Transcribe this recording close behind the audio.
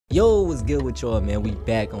Yo, what's good with y'all, man? We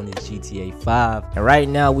back on this GTA 5. And right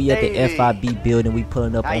now, we at the FIB building. We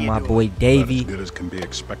pulling up on my boy, Davey. As good as can be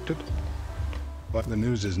expected. But the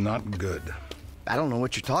news is not good. I don't know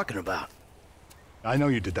what you're talking about. I know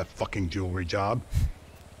you did that fucking jewelry job.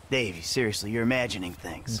 Davey, seriously, you're imagining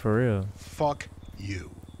things. For real. Fuck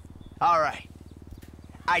you. All right.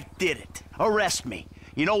 I did it. Arrest me.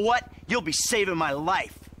 You know what? You'll be saving my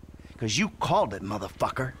life. Because you called it,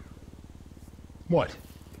 motherfucker. What?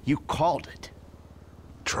 You called it.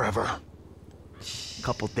 Trevor. A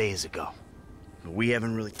couple days ago. We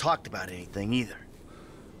haven't really talked about anything either.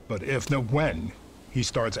 But if no when he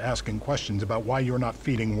starts asking questions about why you're not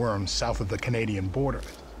feeding worms south of the Canadian border.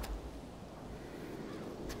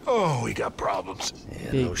 Oh, we got problems.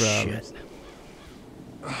 Yeah, Big no problems.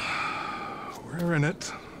 shit. We're in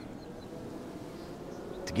it.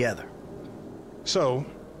 Together. So,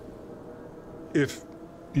 if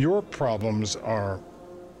your problems are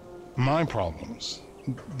my problems,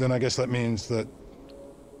 then I guess that means that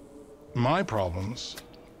my problems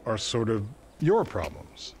are sort of your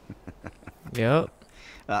problems. Yep.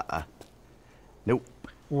 Nope.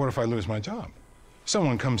 What if I lose my job?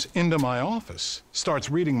 Someone comes into my office, starts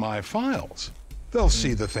reading my files. They'll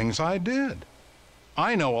see the things I did.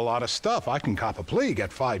 I know a lot of stuff. I can cop a plea,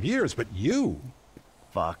 get 5 years, but you...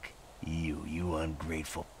 Fuck you, you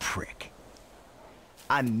ungrateful prick.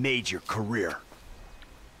 I made your career.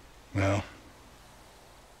 Well,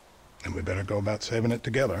 then we better go about saving it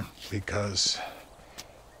together, because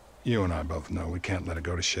you and I both know we can't let it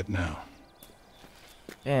go to shit now.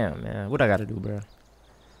 Damn, man. What I gotta do, bro?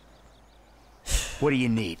 What do you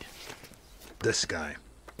need? This guy,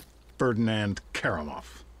 Ferdinand Karamov.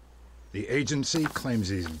 The agency claims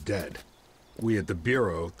he's dead. We at the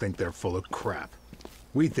Bureau think they're full of crap.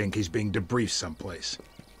 We think he's being debriefed someplace.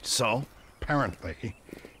 So? Apparently,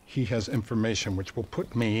 he has information which will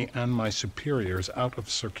put me and my superiors out of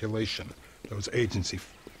circulation. Those agency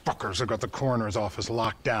fuckers have got the coroner's office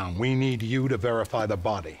locked down. We need you to verify the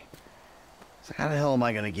body. So how the hell am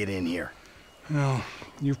I gonna get in here? Well,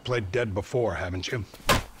 you've played dead before, haven't you?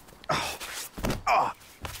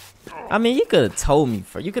 I mean, you could have told me.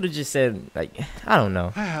 You could have just said, like, I don't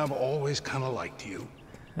know. I have always kind of liked you.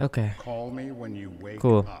 Okay. Call me when you wake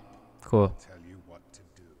Cool. up. Cool. I'll tell you what to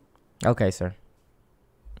do. Okay, sir.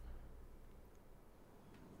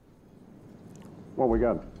 What we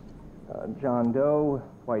got? John Doe,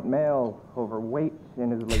 white male, overweight,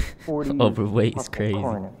 in his late 40s. Overweight is possible crazy.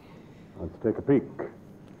 coroner. Let's take a peek.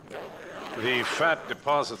 The fat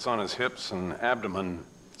deposits on his hips and abdomen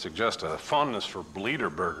suggest a fondness for bleeder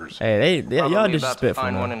burgers. Hey, y'all Probably about to disrespectful,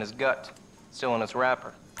 find one man. in his gut, still in its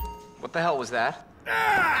wrapper. What the hell was that?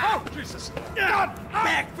 Oh, Jesus! God,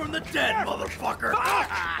 back from the dead, motherfucker!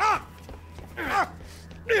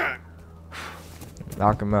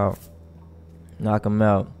 Knock him out. Knock him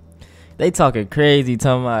out. They talking crazy,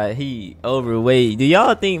 talking about he overweight. Do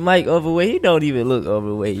y'all think Mike overweight? He don't even look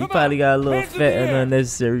overweight. He probably got a little fat in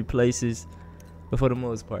unnecessary places. But for the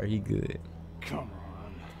most part, he good. Come on.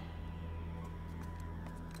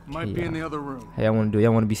 Might be in the other room. Hey, y'all want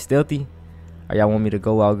to be stealthy? Or y'all want me to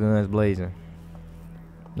go out guns blazing?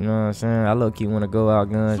 You know what I'm saying? I low-key want to go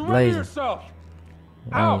out guns blazing. Yourself.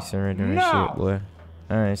 I ain't surrendering shit, boy.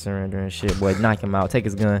 I ain't surrendering shit, boy. Knock him out. Take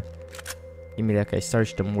his gun. Give me that. Okay,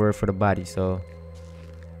 search them word for the body. So,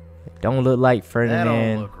 don't look like Ferdinand. That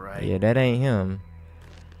don't look right. Yeah, that ain't him.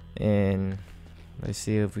 And let's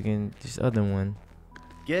see if we can. This other one.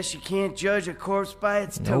 Guess you can't judge a corpse by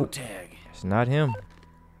its toe Nope. tag. It's not him.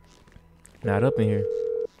 Not up in here.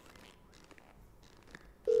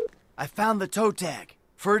 I found the toe tag.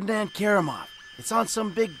 Ferdinand Karamov. It's on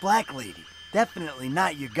some big black lady. Definitely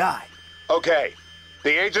not your guy. Okay. The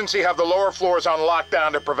agency have the lower floors on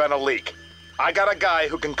lockdown to prevent a leak. I got a guy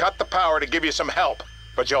who can cut the power to give you some help,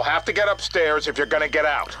 but you'll have to get upstairs if you're gonna get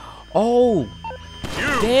out. Oh.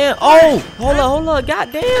 Damn. Oh. Hold on.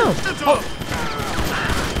 God damn.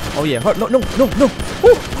 Oh yeah. No.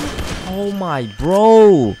 Woo. Oh my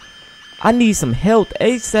bro. I need some help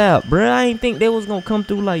ASAP, bro. I ain't think they was gonna come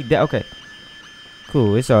through like that. Okay.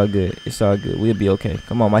 Cool. It's all good. It's all good. We'll be okay.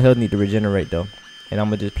 Come on. My health need to regenerate though. And I'm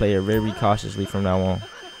gonna just play it very cautiously from now on.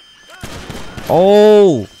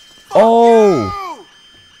 Oh.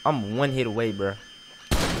 I'm 1 hit away, bro.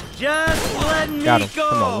 Just let me Got him. go.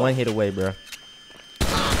 Come on. 1 hit away, bro.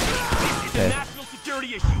 Okay. National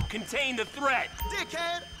security issue. Contain the threat.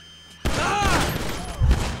 Dickhead.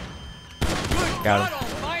 Got him.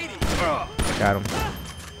 Almighty. Got him.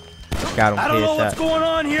 Got him. I don't know what's Headshot. going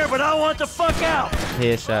on here, but I want the fuck out.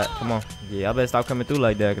 Headshot. Come on. Yeah, I better stop coming through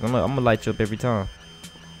like that, because I'm gonna light you up every time.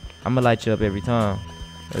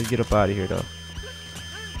 Let's get up out of here, though.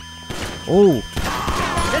 Oh.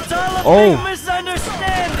 It's all a Oh. big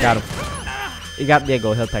misunderstanding. Got him. He got, there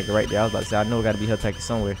go, health packet right there. I was about to say, I know it got to be health packet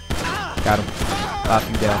somewhere. Got him. Pop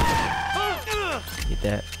you down. Get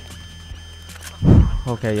that.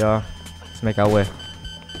 Okay, y'all. Let's make our way.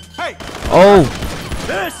 Hey, Oh!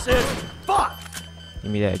 this is fuck.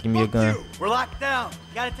 Give me that. Give me a gun. We're locked down.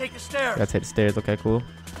 Gotta take the stairs. Gotta take the stairs. Okay, cool.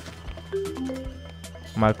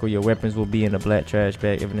 Michael, your weapons will be in the black trash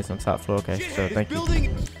bag. Evidence on top floor. Okay, so thank you.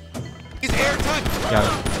 Is airtight. Got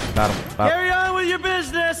him. Got him. Bop. Carry on with your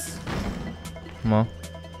business. Come on.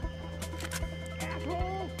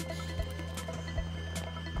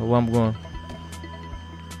 But where I'm going?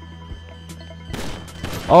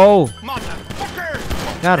 Oh!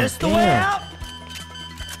 Got him. This the way Damn. out.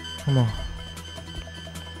 Come on.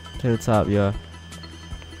 To the top, y'all.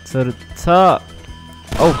 To the top.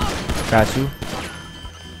 Oh, got you.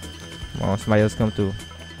 Come on, somebody else come through.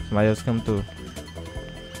 Somebody else come through.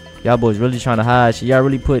 Y'all boys really trying to hide shit. Y'all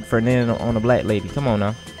really put Fernando on a black lady. Come on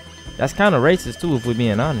now. That's kind of racist too, if we're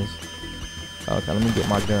being honest. Okay, let me get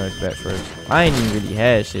my guns back first. I ain't even really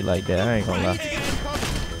had shit like that. I ain't gonna lie.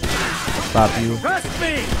 Stop you. Trust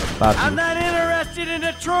me. Stop you. I'm not interested in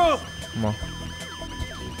the truth. Come on.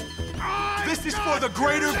 This is for the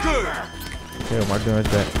greater good. Damn, my gun's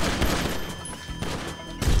back.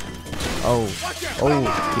 Oh. Oh.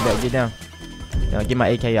 Get back. Get down. Now get my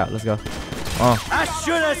AK out. Let's go. I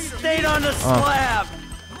should have stayed on the slab.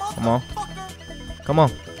 Come on. Come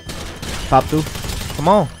on. Pop through. Come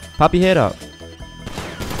on. Pop your head up.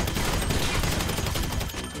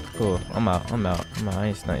 Cool. I'm out. I'm out. I'm out. I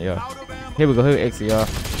ain't stunt y'all. Here we go. Here we exit y'all.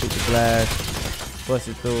 Shoot the glass. Bust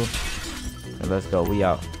it through. And let's go. We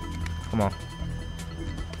out. Come on.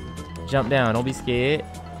 Jump down. Don't be scared.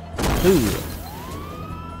 Dude.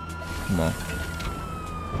 Come on.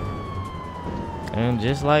 And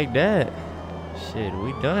just like that. Shit,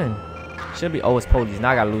 we done. Should be. Oh, it's police. Now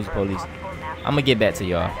I gotta lose the police. I'm gonna get back to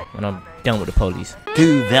y'all when I'm done with the police.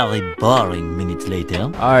 2 very boring minutes later.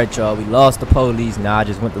 Alright, y'all. We lost the police. Now I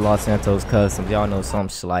just went to Los Santos Customs. Y'all know some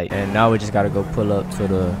slight. And now we just gotta go pull up to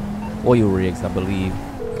the oil rigs, I believe.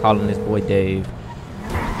 Calling this boy Dave.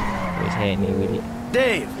 What's happening with it?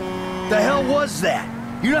 Dave, the hell was that?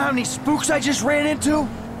 You know how many spooks I just ran into?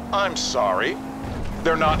 I'm sorry.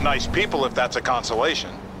 They're not nice people if that's a consolation.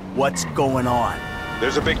 What's going on?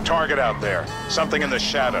 There's a big target out there. Something in the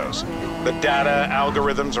shadows. The data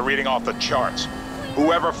algorithms are reading off the charts.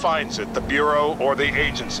 Whoever finds it, the Bureau or the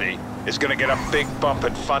agency, is gonna get a big bump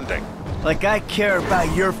in funding. Like I care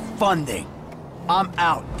about your funding. I'm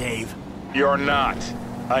out, Dave. You're not.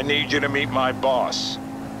 I need you to meet my boss.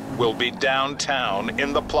 We'll be downtown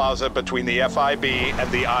in the plaza between the FIB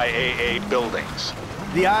and the IAA buildings.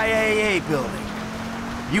 The IAA building.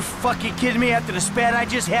 You fucking kidding me after the spat I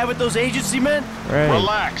just had with those agency men? Right.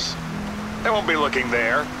 Relax. They won't be looking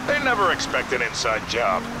there. They never expect an inside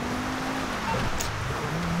job.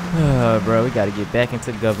 Bro, we gotta get back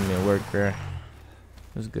into government work, bro.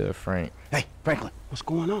 What's good, Frank? Hey, Franklin. What's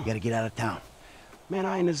going on? You gotta get out of town. Man,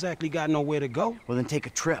 I ain't exactly got nowhere to go. Well, then take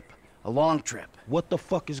a trip. A long trip. What the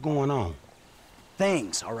fuck is going on?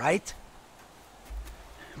 Things, all right?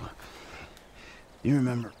 Look, you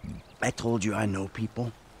remember I told you I know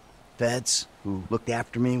people? Feds who looked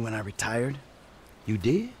after me when I retired? You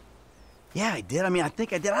did? Yeah, I did. I mean, I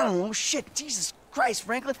think I did. I don't know. Shit, Jesus Christ,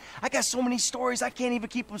 Franklin. I got so many stories I can't even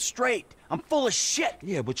keep them straight. I'm full of shit.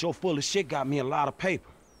 Yeah, but your full of shit got me a lot of paper.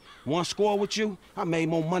 One score with you, I made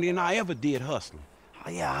more money than I ever did hustling. Oh,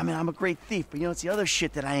 yeah, I mean, I'm a great thief, but you know, it's the other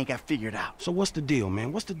shit that I ain't got figured out. So what's the deal,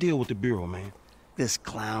 man? What's the deal with the Bureau, man? This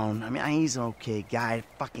clown, I mean, he's an okay guy,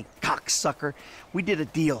 fucking cocksucker. We did a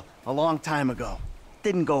deal a long time ago.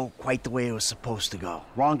 Didn't go quite the way it was supposed to go.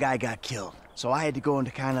 Wrong guy got killed. So I had to go into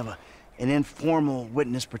kind of an informal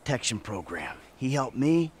witness protection program. He helped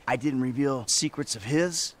me, I didn't reveal secrets of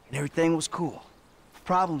his, and everything was cool.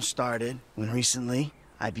 Problem started when recently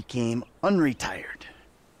I became unretired.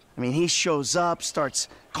 I mean, he shows up, starts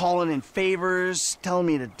calling in favors, telling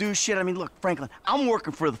me to do shit. I mean, look, Franklin, I'm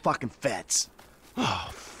working for the fucking feds. Oh,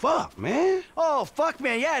 fuck, man. Oh, fuck,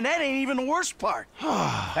 man, yeah, and that ain't even the worst part.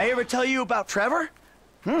 I ever tell you about Trevor?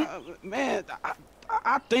 Man,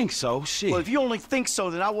 I think so, shit. Well, if you only think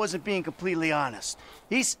so, then I wasn't being completely honest.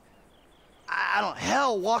 He's,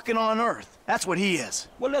 hell walking on Earth. That's what he is.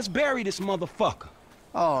 Well, let's bury this motherfucker.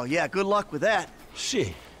 Oh, yeah, good luck with that. Shit.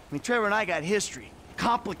 I mean, Trevor and I got history.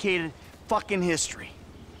 Complicated fucking history.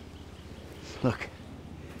 Look,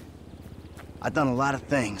 I've done a lot of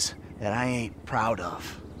things that I ain't proud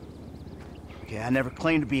of. Okay, I never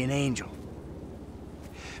claimed to be an angel.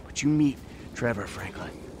 But you meet Trevor, Franklin,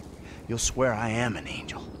 you'll swear I am an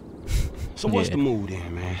angel. So what's the mood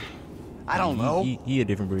then, man? I don't know. He a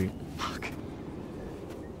different breed. Fuck.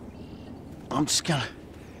 I'm just gonna,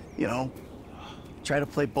 you know, try to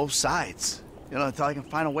play both sides. You know, until I can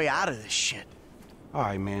find a way out of this shit. All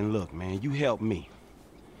right, man, look, man, you help me.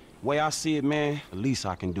 Way I see it, man, the least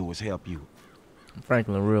I can do is help you.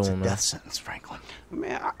 Franklin, real It's a one, man. death sentence, Franklin.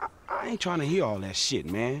 Man, I ain't trying to hear all that shit,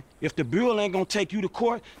 man. If the Bureau ain't gonna take you to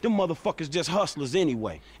court, them motherfuckers just hustlers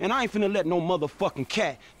anyway. And I ain't finna let no motherfucking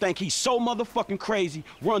cat think he's so motherfucking crazy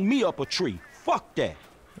run me up a tree. Fuck that.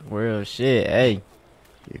 Real shit, hey.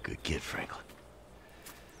 You're a good kid, Franklin.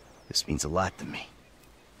 This means a lot to me.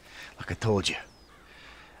 Like I told you,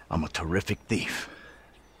 I'm a terrific thief.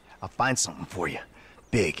 I'll find something for you.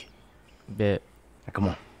 Big. Bet. Now, come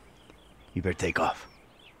on. You better take off.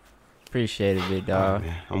 Appreciate it, big All dog. right,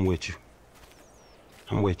 man, I'm with you.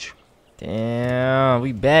 I'm with you. Damn,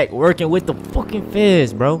 we back working with the fucking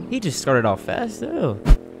feds, bro. He just started off fast, though.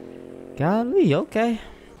 Golly, okay.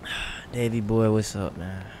 Davey boy, what's up,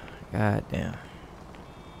 man? God damn.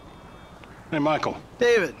 Hey, Michael.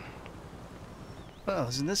 David. Well,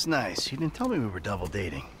 isn't this nice? You didn't tell me we were double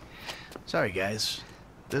dating. Sorry, guys.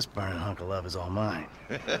 This burning hunk of love is all mine.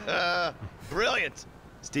 Brilliant.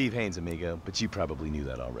 Steve Haynes, amigo, but you probably knew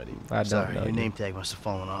that already. I don't Sorry, know your you. name tag must have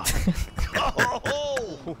fallen off.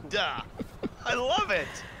 Oh, duh. I love it.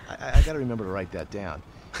 I gotta remember to write that down.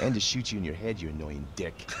 And to shoot you in your head, you annoying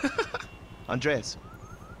dick. Andreas,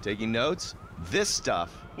 taking notes? This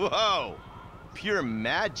stuff, whoa, pure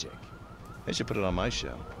magic. I should put it on my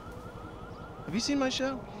show. Have you seen my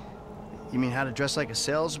show? You mean how to dress like a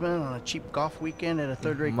salesman on a cheap golf weekend at a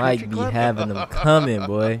third-rate Might country be club? having them coming,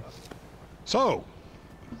 boy. So,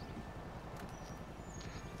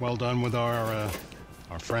 well done with our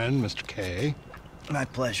friend, Mr. K. My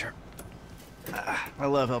pleasure. I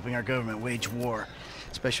love helping our government wage war,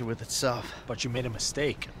 especially with itself. But you made a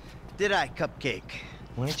mistake. Did I, Cupcake?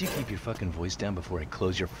 Why don't you keep your fucking voice down before I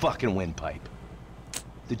close your fucking windpipe?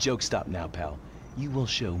 The joke stopped now, pal. You will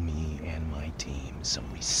show me and my team some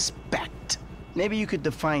respect. Maybe you could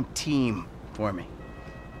define team for me.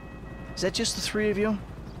 Is that just the three of you?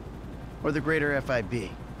 Or the greater FIB?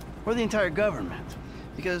 Or the entire government?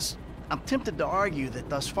 Because I'm tempted to argue that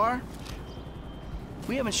thus far,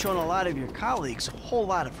 we haven't shown a lot of your colleagues a whole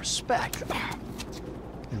lot of respect.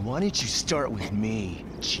 And why don't you start with me,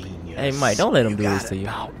 genius? Hey, Mike, don't let him do this to you.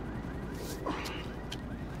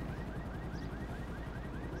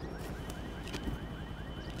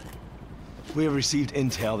 We have received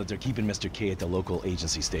intel that they're keeping Mr. K at the local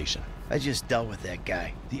agency station. I just dealt with that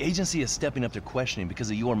guy. The agency is stepping up their questioning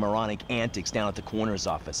because of your moronic antics down at the coroner's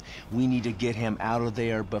office. We need to get him out of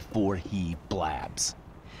there before he blabs.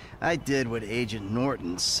 I did what Agent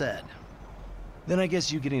Norton said. Then I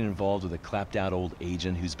guess you getting involved with a clapped-out old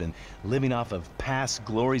agent who's been living off of past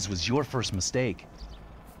glories was your first mistake.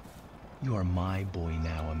 You are my boy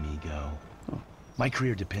now, amigo. My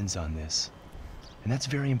career depends on this. And that's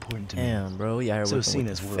very important to me. Damn, bro, we out here so working seeing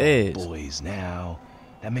with as the we're feds. all boys now,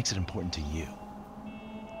 that makes it important to you.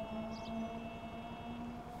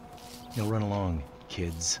 Now run along,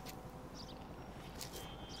 kids.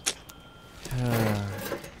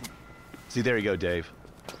 See, there you go, Dave.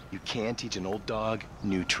 You can teach an old dog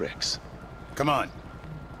new tricks. Come on.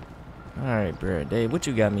 All right, bro. Dave, what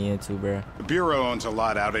you got me into, bro? The Bureau owns a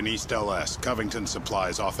lot out in East LS, Covington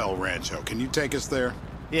Supplies off El Rancho. Can you take us there?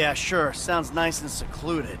 Yeah, sure. Sounds nice and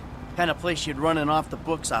secluded. Kind of place you'd run an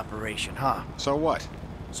off-the-books operation, huh? So what?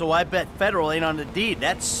 So I bet federal ain't on the deed,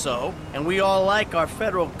 that's so. And we all like our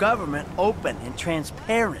federal government open and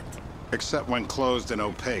transparent. Except when closed and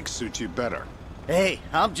opaque suits you better. Hey,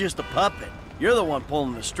 I'm just a puppet. You're the one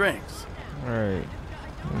pulling the strings. All right.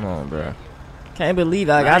 Come on, bro. Can't believe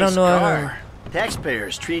it. Like, I don't know. Car.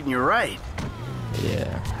 Taxpayers treating you right.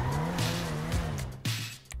 Yeah.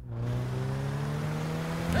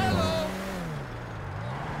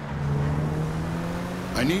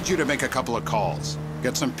 I need you to make a couple of calls.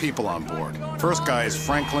 Get some people on board. First guy is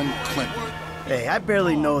Franklin Clinton. Hey, I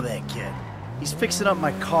barely know that kid. He's fixing up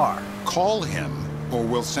my car. Call him, or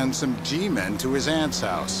we'll send some G-men to his aunt's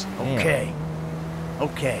house. Okay.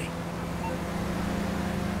 Okay.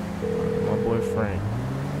 My boy Frank.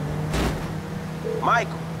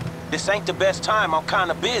 Michael, this ain't the best time. I'm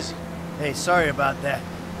kind of busy. Hey, sorry about that.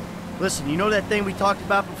 Listen, you know that thing we talked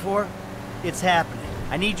about before? It's happening.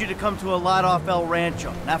 I need you to come to a lot off El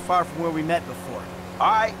Rancho, not far from where we met before.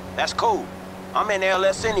 All right, that's cool. I'm in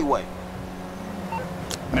LS anyway.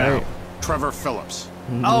 Now, Trevor Philips.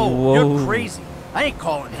 Oh, Whoa. you're crazy. I ain't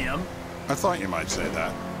calling him. I thought you might say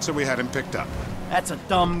that, so we had him picked up. That's a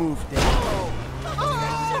dumb move, Dave.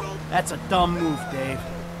 That's a dumb move, Dave.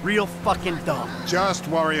 Real fucking dumb. Just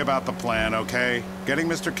worry about the plan, okay? Getting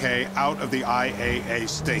Mr. K out of the IAA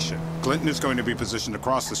station. Clinton is going to be positioned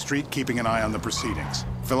across the street, keeping an eye on the proceedings.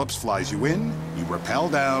 Phillips flies you in, you rappel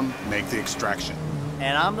down, make the extraction.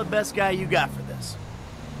 And I'm the best guy you got for this.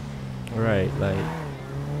 Right, like,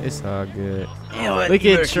 it's all good. You know what? Look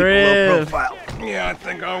You at better keep a low Trev. profile. Yeah, I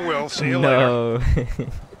think I will. See you No.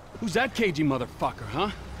 Who's that cagey motherfucker, huh?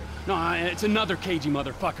 No, it's another cagey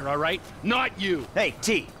motherfucker, all right? Not you. Hey,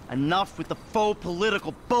 T, enough with the faux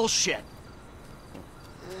political bullshit.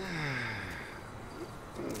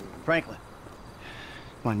 Franklin,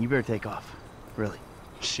 come on, you better take off. Really.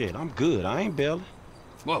 Shit, I'm good. I ain't bailing.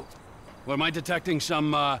 Whoa. What, am I detecting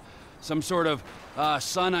some sort of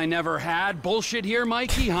son I never had bullshit here,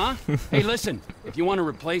 Mikey, huh? Hey, listen, if you want to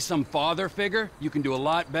replace some father figure, you can do a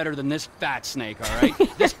lot better than this fat snake, all right?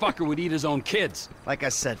 This fucker would eat his own kids. Like I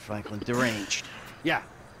said, Franklin, deranged. Yeah,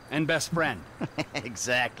 and best friend.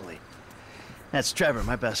 Exactly. That's Trevor,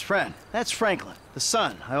 my best friend. That's Franklin, the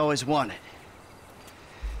son I always wanted.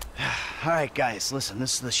 All right, guys, listen,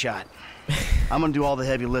 this is the shot. I'm gonna do all the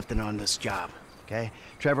heavy lifting on this job, okay?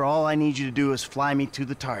 Trevor, all I need you to do is fly me to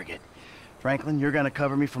the target. Franklin, you're gonna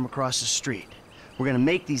cover me from across the street. We're gonna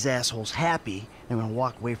make these assholes happy, and we're gonna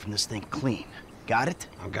walk away from this thing clean. Got it?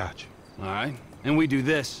 I got you. All right, and we do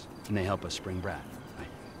this, and they help us spring Brad. Right?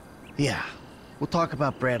 Yeah. We'll talk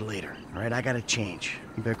about Brad later, all right? I gotta change.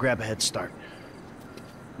 You better grab a head start.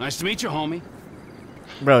 Nice to meet you, homie.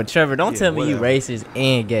 Bro, Trevor, don't tell me you whatever. racist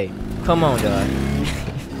and gay. Come on, dog.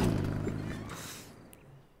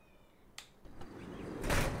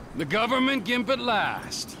 The government gimp at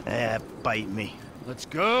last. Bite me. Let's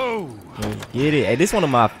go. Let's get it. Hey, this is one of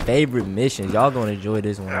my favorite missions. Y'all gonna enjoy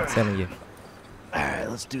this one, I'm telling you. All right,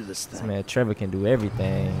 let's do this thing. Man, Trevor can do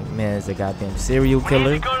everything. Man, is a goddamn serial killer.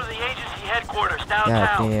 We need to go to the agency headquarters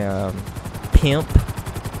downtown. Goddamn pimp,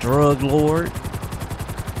 drug lord,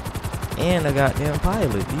 and a goddamn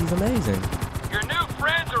pilot. He's amazing. Your new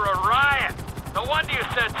friends are a riot. No wonder you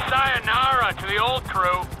said sayonara to the old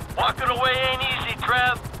crew. Walking away ain't easy,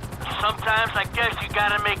 Trev. Sometimes I guess you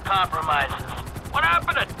gotta make compromises. What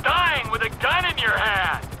happened to dying with a gun in your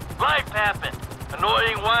hand? Life happened.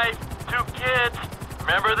 Annoying wife, 2 kids.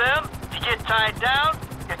 Remember them? You get tied down,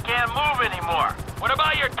 you can't move anymore. What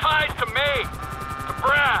about your ties to me? To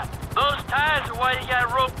Brad? Those ties are why you got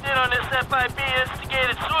roped in on this FIB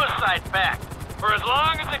instigated suicide pact. For as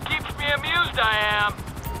long as it keeps me amused, I am.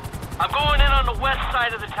 I'm going in on the west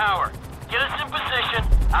side of the tower. Get us in position,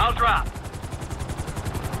 I'll drop.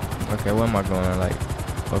 Okay, where am I going? Like,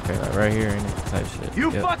 okay, like right here and type shit. You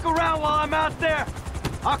Yep. fuck around while I'm out there.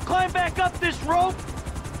 I'll climb back up this rope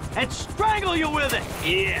and strangle you with it.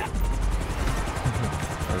 Yeah.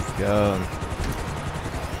 Let's go.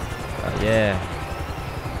 Oh yeah.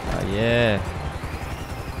 Oh yeah.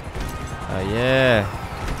 Oh yeah.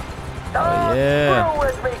 Oh yeah. Screw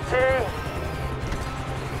with me, T.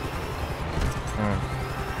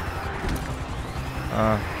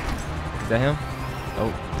 Is that him?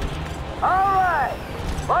 Oh. All right.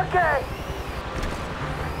 Okay.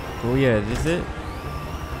 Oh yeah, is this it?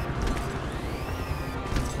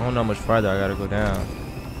 I don't know how much farther I gotta go down.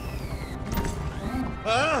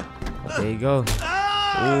 There you go.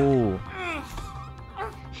 Ooh.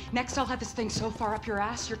 Next, I'll have this thing so far up your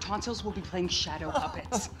ass, your tonsils will be playing shadow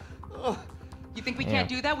puppets. You think we can't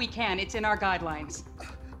do that? We can. It's in our guidelines.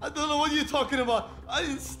 I don't know what you're talking about. I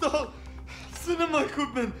installed cinema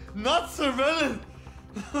equipment, not surveillance.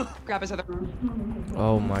 Grab his other.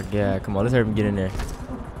 Oh my god. Come on, let's hurry him get in there.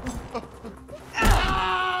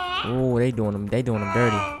 Oh, they doing them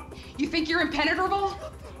dirty. You think you're impenetrable?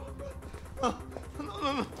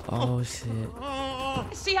 Oh shit.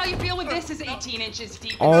 See how you feel with this is 18 inches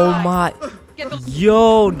deep. Oh my.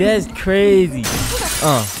 Yo, that's crazy.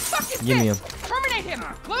 Give me him. Terminate him.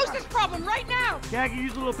 Close this problem right now. Yeah, I can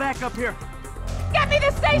use a little backup here. Get me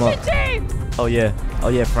the station team. Oh yeah. Oh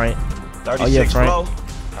yeah, Frank. 36 oh yeah, Frank. flow.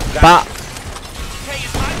 Bop.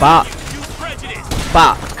 Bop.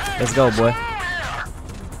 Bop. Let's go, boy.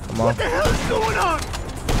 Come on. What the hell is going on?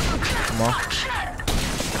 Come on.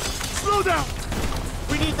 Slow down.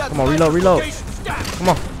 We need that. Come on, reload. Come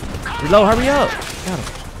on. Reload, hurry up. Got him.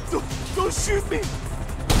 Don't shoot me.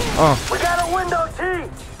 We got a window, T.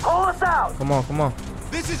 Pull us out. Come on.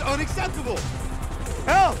 This is unacceptable.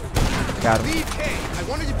 Help. Got him. Leave K. I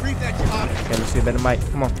wanted to brief that jihad. Okay, let's get a better mic.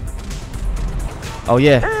 Come on. Oh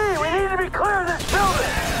yeah. Hey, we need to be clear of this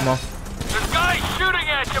building. Come on. This guy's shooting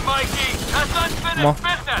at you, Mikey. That's unfinished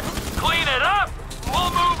business. Clean it up.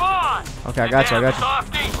 We'll move on. Okay, I got you.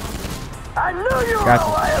 Softy. I knew you were a Got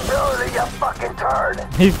you. liability, you fucking turd.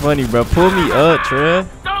 He's funny, bro. Pull me up, Trev.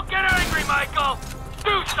 Don't get angry, Michael.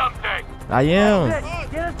 Do something. I am.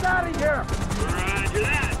 Get us out of here! Roger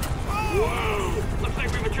that. Whoa! Looks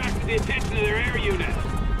like we've attracted the attention of their air unit.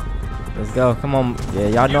 Let's go. Come on. Yeah,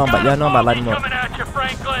 y'all know about lighting them up. Coming at you,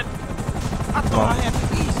 Franklin. Come on.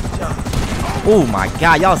 Oh my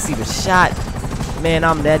God, y'all see the shot? Man,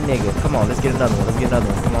 I'm that nigga. Come on, let's get another one. Let's get another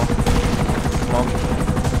one. Come on. Come on.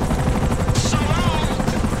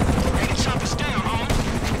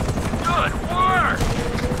 Good work.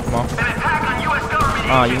 Come on. An attack on U.S.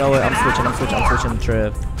 government. You know what? I'm switching to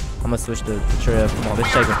Trev. I'm gonna switch to Trev. Come on,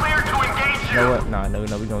 let's check it. You know what? Nah, no,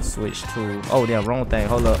 we're gonna switch to. Oh, damn, wrong thing.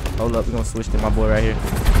 Hold up. We're gonna switch to my boy right here.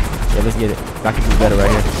 Yeah, let's get it. I can do better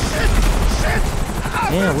right here.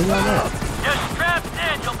 Damn, where y'all at? Just strapped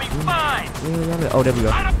in, you'll be fine. Where y'all at? Oh, there we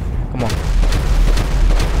go. Come on.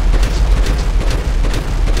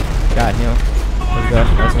 Got him. Let's go.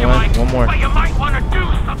 That's one. One more. But you might want to do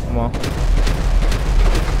something. Come on.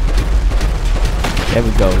 There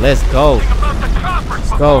we go. Let's go.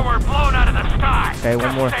 Let's go. Okay,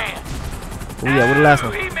 one more. Oh yeah, where's the last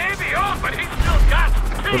one?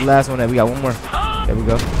 Where's the last one? We got one more. There we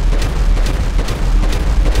go.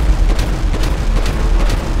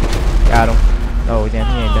 Got him. Oh damn,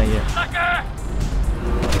 he ain't done yet.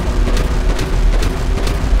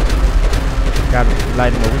 Got him. We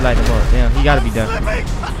light him up. We light him up. Damn, he gotta be done.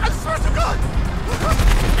 I swear to God.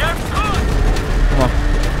 Come on.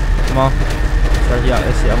 Come on. Sorry, y'all.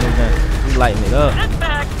 That shit almost done. We lighting it up. Sit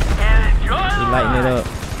back and enjoy We lighting it up.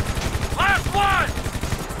 Last one.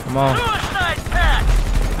 Come on. Suicide pact.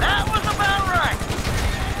 That was about right.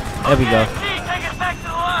 There we go. T, take us back to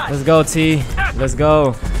the line. Let's go, T. Let's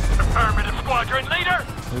go. Affirmative, squadron leader.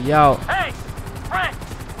 We out. Hey, Frank.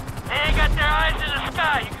 They ain't got their eyes in the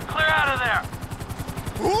sky. You can clear out of there.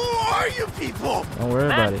 Who are you people? Don't worry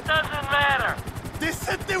about it. That doesn't matter. They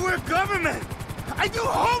said they were government. I do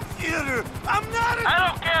home theater. I'm not a... I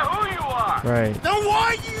don't care who you are. Right. Then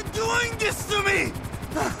why are you doing this to me?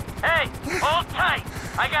 Hey, hold tight.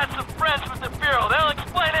 I got some friends with the Bureau. They'll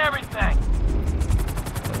explain everything.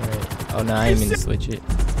 Alright. Oh, no, I ain't mean to switch it.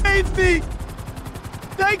 Save me.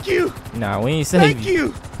 Thank you. Nah, we ain't saving Thank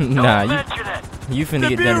you. Nah, mention it. you finna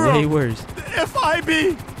The get done Bureau. way worse. The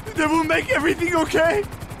FIB. They will make everything okay.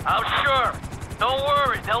 I'm sure. Don't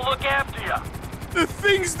worry. They'll look after you. The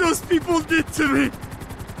things those people did to me.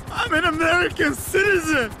 I'm an American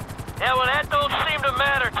citizen. Yeah, well, that don't seem to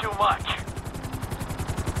matter too much.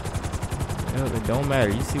 Hell, it don't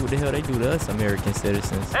matter. You see what the hell they do to us, American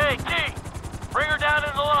citizens. Hey, T, bring her down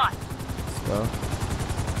in the lot. Let's go.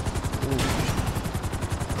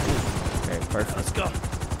 Okay, perfect. Let's go.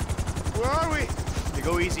 Where are we? You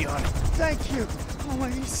go easy on it. Thank you. Oh,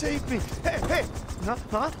 he saved me. Hey, hey. No,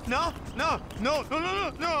 huh? No, no, no, no,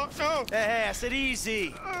 no, no, no. Hey, I said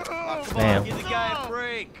easy. Oh, come Damn. on, give the guy a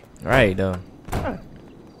break. Right, though. Alright,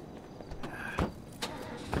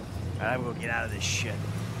 I'm gonna get out of this shit.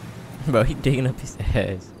 Bro, he digging up his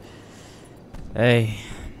ass. Hey.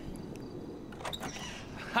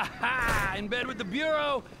 Ha ha! In bed with the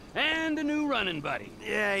Bureau and a new running buddy.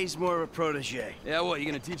 Yeah, he's more of a protege. Yeah, what, you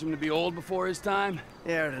gonna teach him to be old before his time?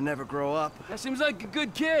 Yeah, to never grow up. That seems like a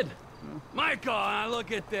good kid. Michael,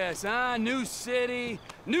 look at this, huh? New city,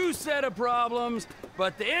 new set of problems,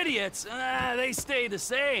 but the idiots, they stay the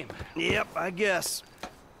same. Yep, I guess.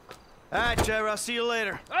 All right, Trevor, I'll see you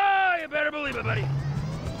later. Oh, you better believe it, buddy.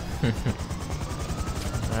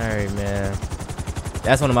 Alright, man.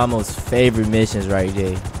 That's one of my most favorite missions right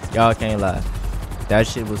there. Y'all can't lie. That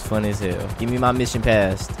shit was fun as hell. Give me my mission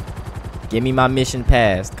passed. Give me my mission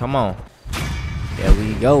passed. Come on. There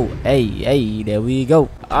we go. Hey, hey, there we go.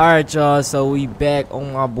 Alright, y'all. So we back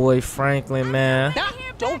on my boy Franklin, man.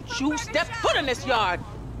 Don't you step foot in this yard.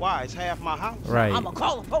 Why? It's half my house. Right. I'ma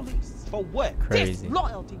call the police. For what? Crazy.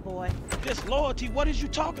 Disloyalty, boy. Disloyalty? What is you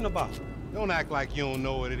talking about? Don't act like you don't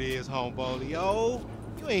know what it is, homeboy. Yo,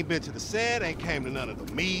 you ain't been to the set, ain't came to none of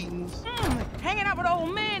the meetings. Hanging out with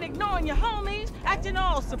old men, ignoring your homies, acting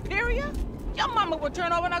all superior. Your mama would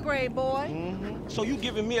turn over in her grave, boy. So you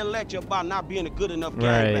giving me a lecture about not being a good enough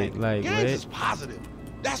Right, gangbanger? like, Gangs what? is positive.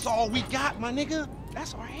 That's all we got, my nigga.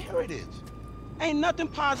 That's our heritage. Ain't nothing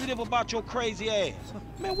positive about your crazy ass.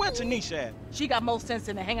 Man, where Tanisha at? She got more sense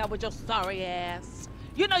than to hang out with your sorry ass.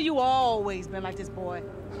 You know you always been like this, boy.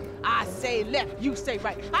 I say left, you say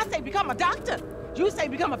right. I say become a doctor. You say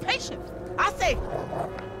become a patient. I say,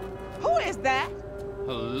 who is that?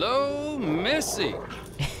 Hello, Missy.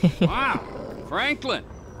 Wow, Franklin.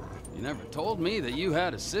 You never told me that you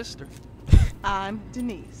had a sister. I'm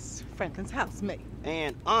Denise, Franklin's housemate.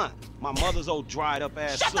 And Aunt, my mother's old dried up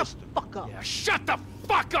ass Shut sister. the fuck up. Yeah, shut the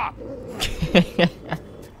fuck up!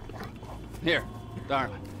 Here,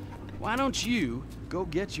 darling, why don't you go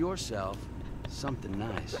get yourself something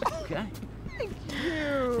nice, okay?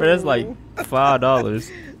 Bro, that's like $5. Is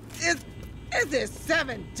it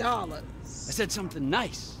 $7? I said something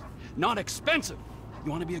nice, not expensive.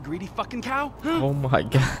 You want to be a greedy fucking cow? Huh? Oh my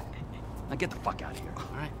god. Now get the fuck out of here, all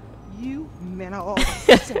right? You men are all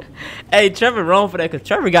Hey, Trevor wrong for that because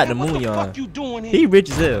Trevor got the moon on. What the fuck you doing here? He rich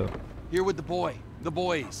as hell. Here with the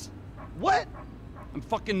boys. What? I'm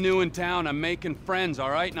fucking new in town. I'm making friends, all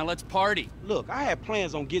right? Now let's party. Look, I had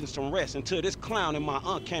plans on getting some rest until this clown and my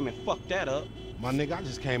aunt came and fucked that up. My nigga, I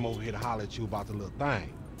just came over here to holler at you about the little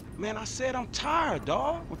thing. Man, I said I'm tired,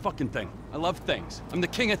 dawg. What fucking thing? I love things. I'm the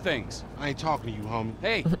king of things. I ain't talking to you, homie.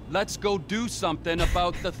 Hey, let's go do something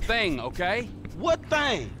about the thing, okay? What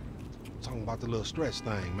thing? Talking about the little stretch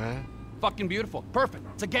thing, man. Fucking beautiful. Perfect.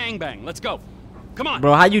 It's a gangbang. Let's go. Come on.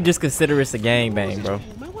 Bro, how you just consider it's a gangbang, bro?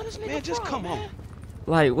 Man, just come on.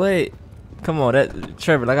 Like, wait. Come on, that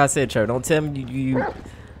Trevor, like I said, Trevor, don't tell me you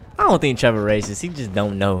I don't think Trevor racist. He just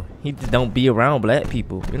don't know. He just don't be around black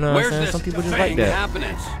people. You know what I'm saying? Some people just like that.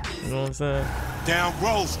 Happening? You know what I'm saying? Down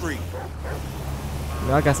Grove Street. You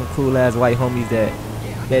know, I got some cool ass white homies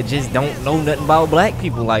that just don't know nothing about black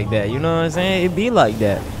people like that. You know what I'm saying? It be like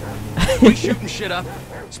that. We shooting shit up,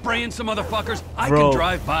 spraying some motherfuckers. I Bro. can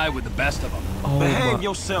drive by with the best of them. Oh Behave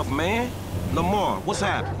yourself, man. Lamar, what's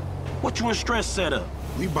happening? What you and Stress set up?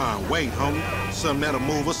 We buying weight, homie. Something that'll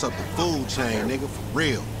move us up the food chain, nigga, for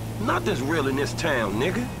real. Not this real in this town,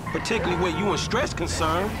 nigga. Particularly where you and Stress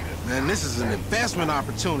concerned. Man, this is an investment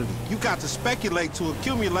opportunity. You got to speculate to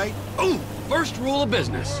accumulate. Ooh, first rule of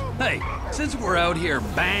business. Hey, since we're out here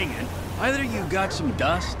banging, either you got some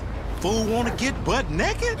dust. Fool wanna get butt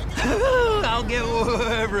naked? I'll get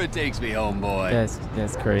wherever it takes me, homeboy.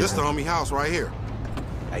 That's crazy. This the homie house right here.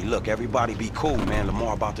 Hey, look, everybody be cool, man.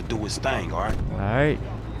 Lamar about to do his thing, all right? All right,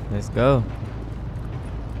 let's go.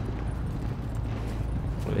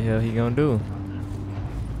 What the hell he gonna do?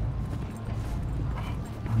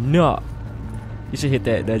 No. You should hit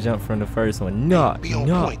that jump from the first one. No, Be on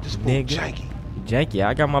no, point. This fool nigga. janky. Janky,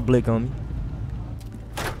 I got my blick on me.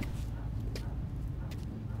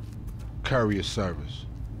 Courier service.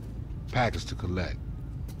 Package to collect.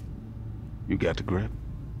 You got the grip?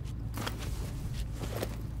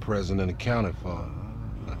 Present and accounted for.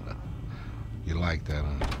 You like that,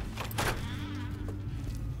 huh?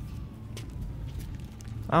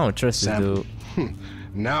 I don't trust this dude.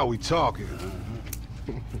 Now we talking.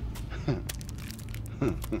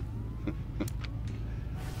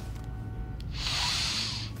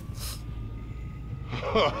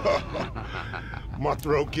 My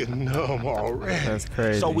throat getting numb already. That's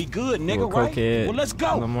crazy. So we good, nigga, Little right? cokehead, Well, let's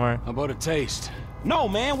go. Lamar. How about a taste? No,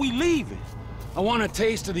 man, we leaving. I want a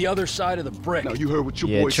taste of the other side of the brick. Now you heard what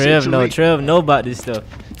your Yeah, boy Trev said. Trev know about this stuff.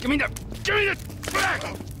 Give me the back!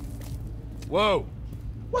 Whoa.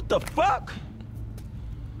 What the fuck?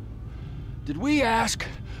 Did we ask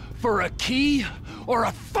for a key or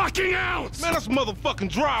a fucking ounce? Man, that's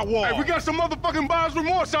motherfucking drywall. Hey, we got some motherfucking buyer's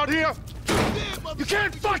remorse out here. You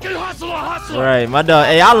can't fucking hustle a hustler! Right, my dog.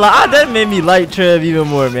 Hey, that made me like Trev even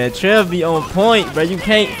more, man. Trev be on point, bro. You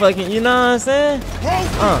can't fucking, you know what I'm saying?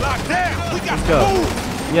 Lock down. We got Let's go. move.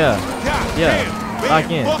 Yeah. Yeah. Lock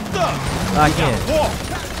in. Lock in.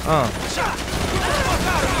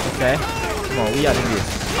 Okay. Come on, we out of here.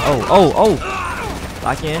 Oh.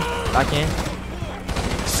 Lock in. Lock in.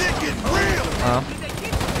 Shit getting real.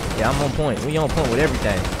 Yeah, I'm on point. We on point with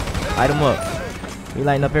everything. Light them up. We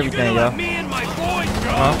lighting up everything, y'all. Me and my boys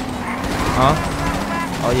go.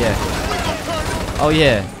 Oh yeah. Oh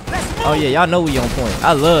yeah. Oh yeah. Y'all know we on point.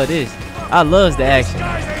 I love this. I loves the action.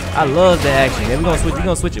 I love the action. And we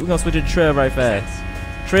gonna switch it to Trev right fast.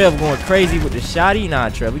 Trev going crazy with the shotty. Nah,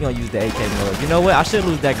 Trev, we gonna use the AK mode. You know what? I should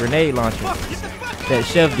lose that grenade launcher that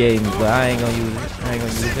Chef gave me, but I ain't gonna use it. I ain't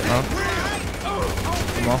gonna use it.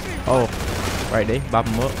 Come on. Oh, right there. Bop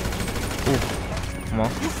him up. Ooh. Come on.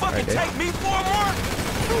 Right there. Take me for a mark?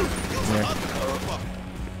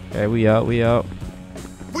 Okay, we out.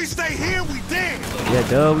 We stay here, we dead. Yeah,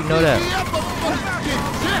 duh, we know that.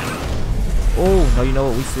 Oh, no, you know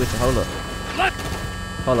what? We switching. Hold up.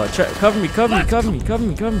 Hold up. Cover me.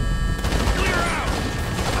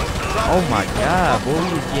 Oh my god, boy, we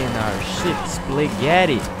was getting our shit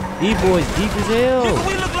spaghetti. These boys deep as hell. Nigga,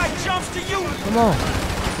 we look like chumps to you. Come on.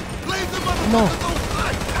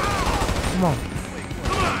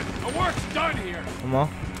 The work's done here. Come on.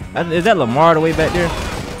 Is that Lamar the way back there?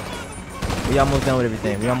 We almost done with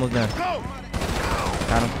everything. We almost done.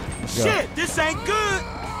 Got him. Let's go. Shit, this ain't good.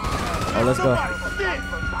 Oh, let's go.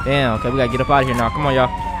 Damn, okay, we gotta get up out of here now. Come on, y'all.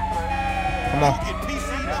 Come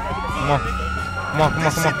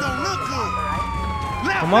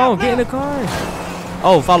on, get in the car.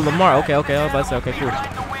 Oh, follow Lamar. Okay, okay. I was about to say, okay, cool.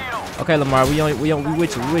 Okay, Lamar, we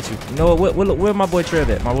with you. You know what? Where my boy Trev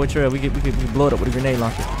at? My boy Trev, we can blow it up with a grenade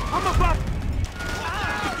launcher. I'm about to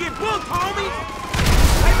get booked, homie.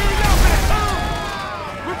 Hey, man, y'all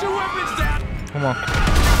better put your weapons down. Come on.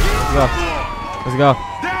 Let's go.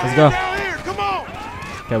 Let's go. Down here, come on.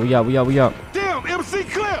 Okay, we up. Damn, MC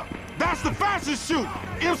Clip. That's the fastest shoot.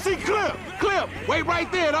 MC Clip. Wait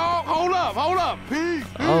right there, dog. Hold up. Peace.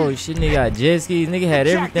 Oh shit, nigga got jet skis. Nigga had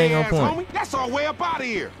everything on point. Homie. That's our way up out of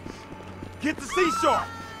here. Get the C-sharp.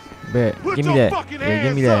 Bet. Give me that. Yeah,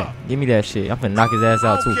 give me that. Give me that shit. I'm finna knock his ass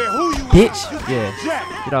out too. Bitch. Yeah.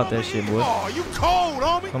 Get out that shit, boy. Oh, you cold,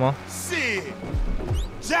 homie. Come on. Shit.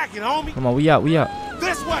 Jacket, homie. Come on, we out.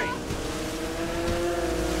 This way.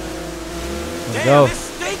 Let's go. It's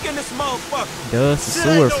stinking this motherfucker. Dust the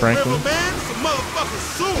sewer, Franklin. River, man. It's a motherfucking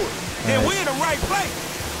sewer. And we're in the right place.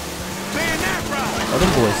 Man, that right. Oh, them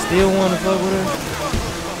boys still want to fuck with her.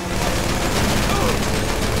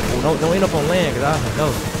 Oh, don't end up on land, cause I know.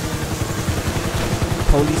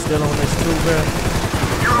 Police still on this too, bro.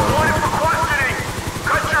 You're reported for questioning.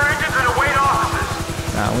 Cut your engines and await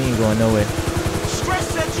officers. Nah, we ain't going nowhere. Stress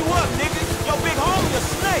set you up, nigga. Your big homie a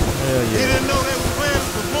snake. Hell yeah. He didn't know they were planning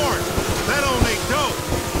for March. That on they dope.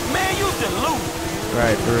 Man, you deluded.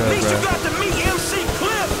 Right, for real, At least bro. you got to meet MC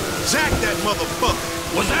Clip. Jack that motherfucker.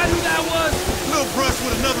 Was that who that was? Little brush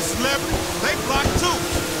with another celebrity. They blocked too.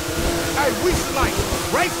 Hey, we should like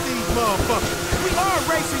race these motherfuckers. We are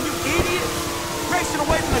racing, you idiot. Racing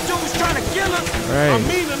away from the dudes trying to kill us. Right. I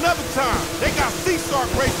mean another time. They got C-Shark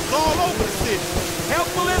races all over the city.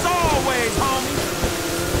 Helpful as always, homie.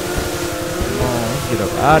 Come on, let's get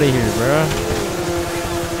up out of here, bro.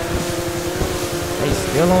 They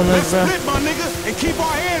still on us, bro. Let's split, my nigga, and keep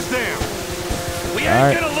our heads down. We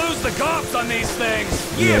ain't gonna lose the cops on these things.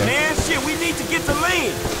 Yeah, man, shit, we need to get to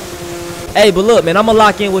lean. Hey, but look, man, I'm gonna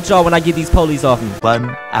lock in with y'all when I get these police off me.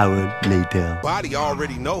 1 hour later. Body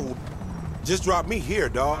already know. Just drop me here,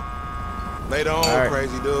 dog. Later on,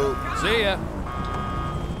 crazy dude. See ya.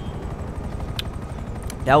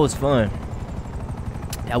 That was fun.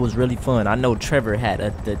 That was really fun. I know Trevor had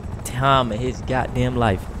the time of his goddamn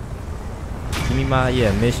life. Give me my,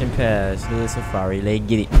 mission pass. Hood Safari. Let's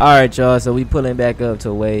get it. Alright, y'all. So we pulling back up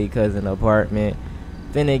to Wade cousin apartment.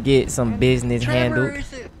 Finna get some business handled.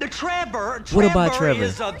 Trevor. What about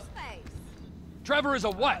Trevor? Trevor is a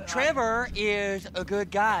what? Trevor is a good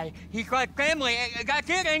guy. He's got family. Got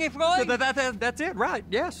kid, ain't he, Floyd? That's it, right?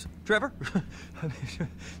 Yes, Trevor.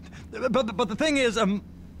 but the thing is,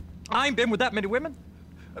 I ain't been with that many women.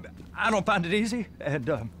 I don't find it easy, and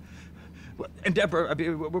Deborah, I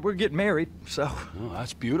mean, we're getting married, so. Oh,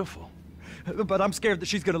 that's beautiful. But I'm scared that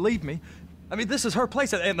she's gonna leave me. I mean, this is her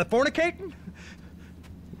place, and the fornicating.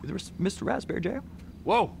 There's Mr. Raspberry Jam.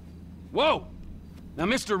 Whoa. Now,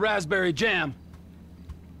 Mr. Raspberry Jam,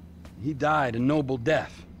 he died a noble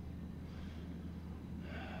death,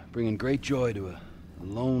 bringing great joy to a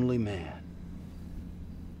lonely man.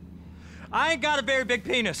 I ain't got a very big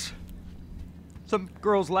penis. Some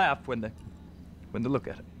girls laugh when they look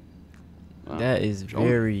at it. That is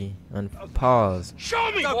very pause.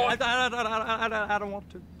 Show me, boy. I don't want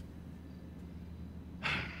to.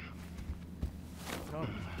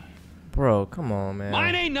 Bro, come on, man.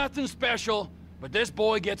 Mine ain't nothing special, but this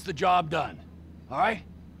boy gets the job done. All right?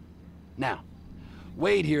 Now,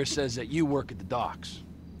 Wade here says that you work at the docks.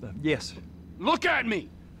 Yes. Look at me!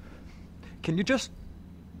 Can you just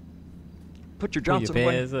put your Johnson your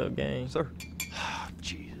away? pants up, gang. Sir. Oh,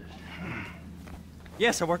 Jesus.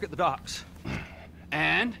 Yes, I work at the docks.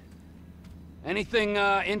 And? Anything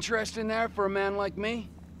interesting there for a man like me?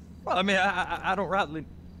 Well, I mean, I don't rightly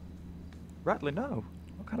know.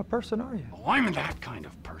 What kind of person are you? Oh, I'm that kind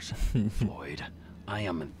of person, Floyd. I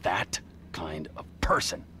am that kind of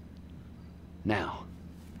person. Now,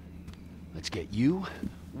 let's get you,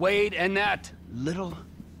 Wade, and that little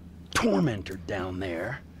tormentor down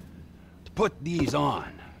there to put these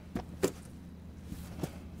on.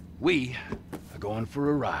 We are going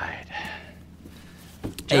for a ride.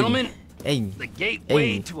 Gentlemen, the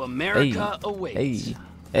gateway to America awaits.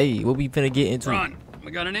 Hey, what we finna get into? Ron,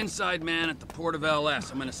 we got an inside man at the port of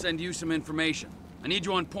LS. I'm gonna send you some information. I need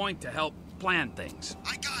you on point to help plan things.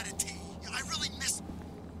 I got it, T. I really miss.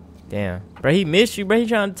 Damn, bro, he missed you, bro. He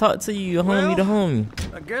trying to talk to you, homie to homie.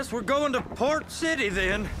 I guess we're going to Port City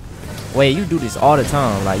then. Wait, you do this all the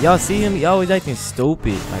time. Like, y'all see him? He always acting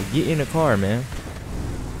stupid. Like, get in the car, man.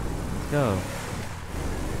 Let's go.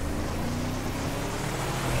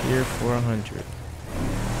 Here 400.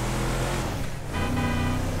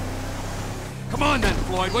 Come on then,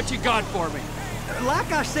 Floyd. What you got for me?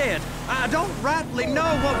 Like I said, I don't rightly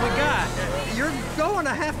know what we got. You're going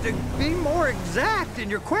to have to be more exact in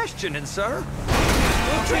your questioning, sir.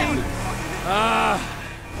 Okay.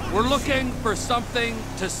 We're looking for something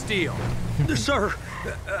to steal. Sir,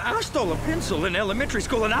 I stole a pencil in elementary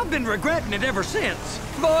school, and I've been regretting it ever since.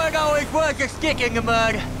 Boy, it always was a stick in the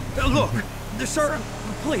mud. Look, sir,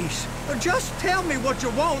 please, just tell me what you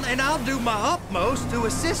want, and I'll do my utmost to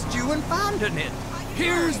assist you in finding it.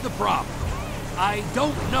 Here's the problem. I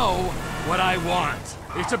don't know what I want.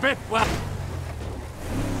 It's a bit, well,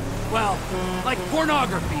 like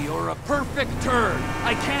pornography or a perfect turn.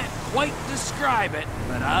 I can't quite describe it,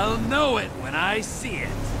 but I'll know it when I see it.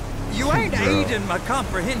 You ain't aiding my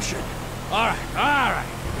comprehension. All right.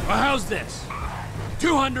 Well, how's this?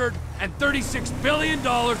 $236 billion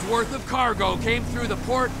worth of cargo came through the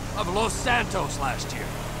port of Los Santos last year.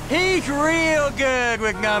 He's real good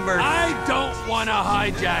with numbers. I don't want to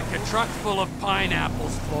hijack a truck full of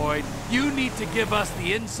pineapples, Floyd. You need to give us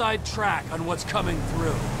the inside track on what's coming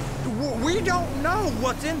through. We don't know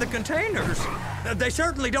what's in the containers. They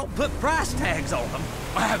certainly don't put price tags on them.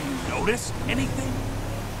 Have you noticed anything?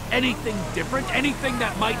 Anything different? Anything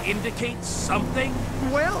that might indicate something?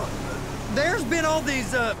 Well, there's been all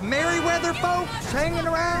these Merryweather folks hanging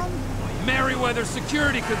around. Merryweather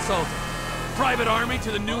security consultant. Private army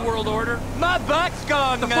to the New World Order. My butt's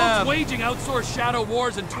gone The numb. folks waging outsourced shadow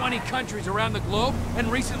wars in 20 countries around the globe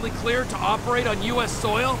and recently cleared to operate on U.S.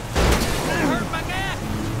 soil. That hurt my neck.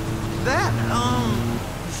 That,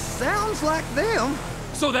 sounds like them.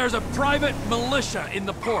 So there's a private militia in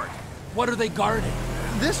the port. What are they guarding?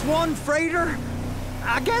 This one freighter,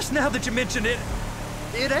 I guess now that you mention it,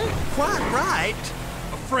 it ain't quite right.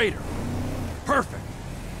 A freighter. Perfect.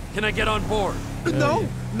 Can I get on board? No,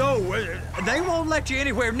 they won't let you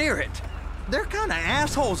anywhere near it. They're kind of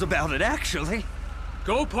assholes about it, actually.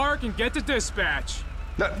 Go park and get the dispatch.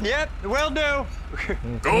 Yep, will do.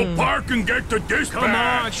 Go park and get the dispatch. Come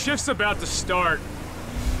on, shift's about to start.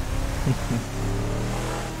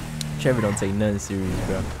 Trevor don't take nothing serious,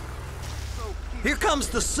 bro. Here comes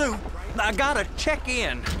the soup. I gotta check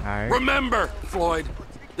in. All right. Remember, Floyd,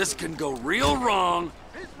 this can go real wrong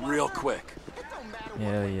real quick.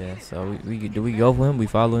 Hell yeah. So do we go for him? We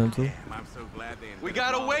follow him too? We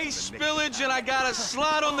got a waste spillage and I got a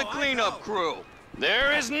slot on the cleanup crew.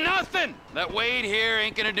 There is nothing that Wade here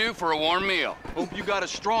ain't gonna do for a warm meal. Hope you got a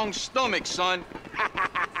strong stomach, son.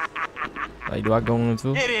 Like, do I go in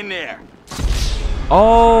too? Get in there.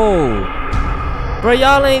 Oh, bro,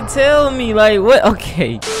 y'all ain't tell me like what?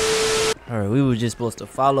 Okay. All right, we were just supposed to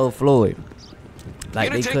follow Floyd.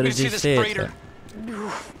 Like they could have just said that.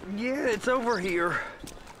 Yeah, it's over here.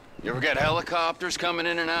 You ever got helicopters coming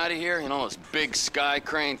in and out of here? You know, those big sky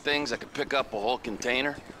crane things that could pick up a whole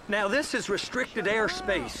container? Now, this is restricted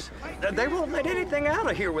airspace. They won't let anything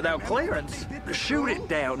out of here without clearance. Shoot it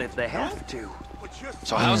down if they have to.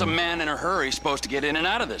 So how's a man in a hurry supposed to get in and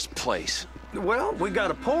out of this place? Well, we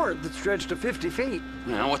got a port that's stretched to 50 feet.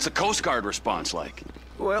 You know, what's the Coast Guard response like?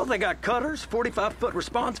 Well, they got cutters, 45-foot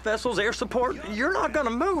response vessels, air support. You're not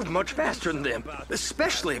gonna move much faster than them,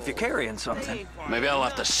 especially if you're carrying something. Maybe I'll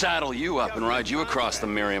have to saddle you up and ride you across the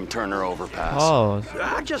Miriam Turner overpass. Oh.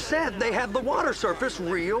 I just said they have the water surface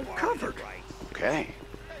real covered. Okay.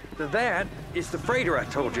 That is the freighter I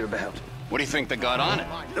told you about. What do you think they got on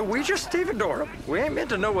it? We just stevedore them. We ain't meant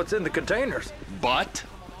to know what's in the containers. But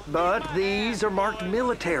these are marked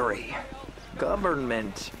military.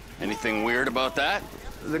 Government. Anything weird about that?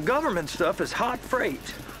 The government stuff is hot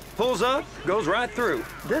freight. Pulls up, goes right through.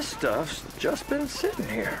 This stuff's just been sitting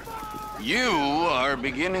here. You are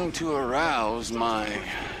beginning to arouse my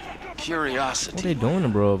curiosity. What are they doing to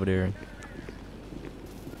bro over there?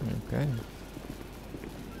 Okay.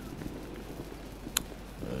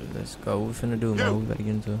 Let's go. What we finna do, man? We gotta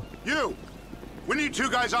get into. You! We need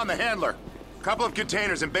 2 guys on the handler. Couple of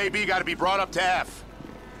containers and baby gotta be brought up to F.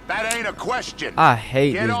 That ain't a question. I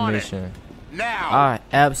hate Get this on mission. It. Now. I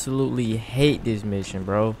absolutely hate this mission,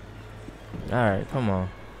 bro. Alright, come on.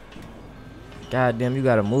 Goddamn, you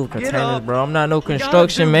gotta move containers, bro. I'm not no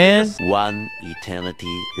construction man. One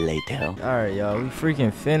eternity later. Alright, y'all. We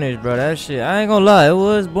freaking finished, bro. That shit, I ain't gonna lie, it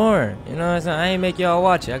was boring. You know what I'm saying? I ain't make y'all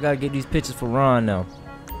watch it. I gotta get these pictures for Ron now.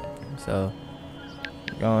 So,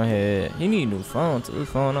 go ahead. He need a new phone too. His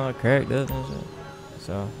phone all cracked up and shit.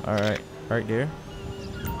 So, alright. Right there.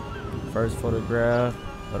 First photograph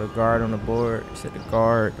of the guard on the board. It said the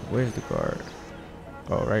guard. Where's the guard?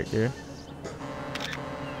 Oh, right there.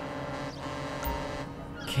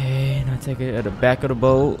 Okay, now take it at the back of the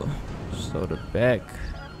boat. So the back,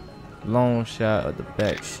 long shot of the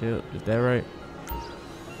back ship. Is that right?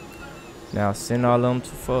 Now send all of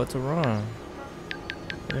them to Ron.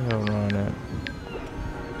 Where the hell around that?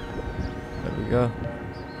 There we go.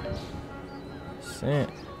 Descent.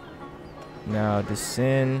 Now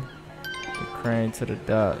descend the crane to the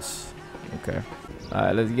docks. Okay.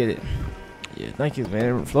 Alright, let's get it. Yeah, thank you,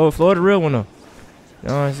 man. Floor the real one though. You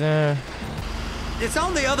know what I'm saying? It's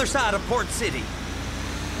on the other side of Port City.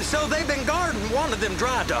 So they've been guarding one of them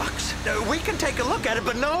dry docks. We can take a look at it,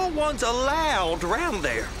 but no one's allowed around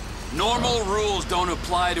there. Normal rules don't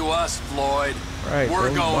apply to us, Floyd. Right,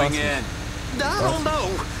 We're going in. I don't know.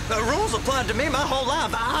 The rules applied to me my whole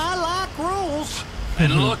life. I like rules.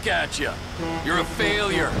 And look at you. You're a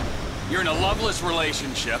failure. You're in a loveless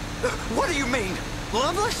relationship. What do you mean?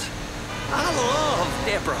 Loveless? I love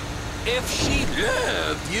Deborah. If she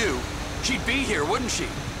loved you, she'd be here, wouldn't she?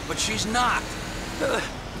 But she's not.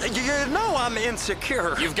 You know I'm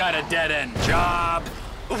insecure. You've got a dead-end job.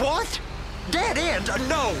 What? Dead end?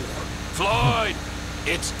 No. Floyd,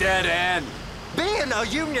 it's dead end. Being a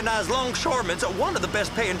unionized longshoreman's one of the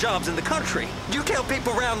best paying jobs in the country. You tell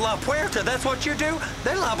people around La Puerta that's what you do,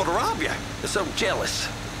 they're liable to rob you. They're so jealous.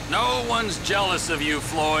 No one's jealous of you,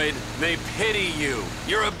 Floyd. They pity you.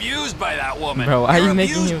 You're abused by that woman. Bro, why are you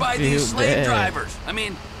making abused him by feel these slave bad? drivers. I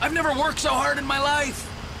mean, I've never worked so hard in my life.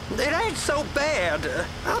 It ain't so bad.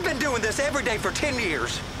 I've been doing this every day for 10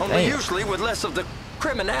 years. Only Damn. usually with less of the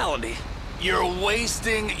criminality. You're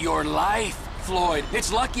wasting your life, Floyd.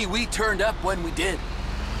 It's lucky we turned up when we did.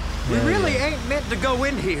 We really ain't meant to go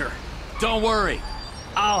in here. Don't worry.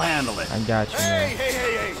 I'll handle it. I got you, man.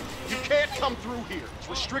 Hey. You can't come through here. It's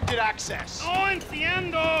restricted access. No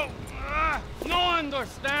entiendo. No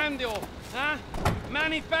understando. Huh?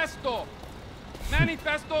 Manifesto.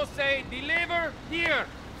 Manifesto say deliver here.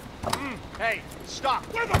 Hey, stop.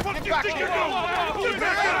 Where the fuck do you think you're going? We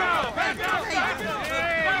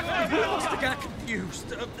must have got confused.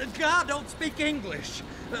 The guy don't speak English.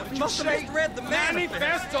 Must have misread the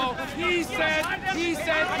manifesto. He said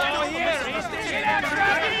go here.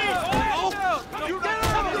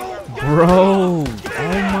 Bro, oh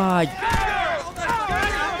my.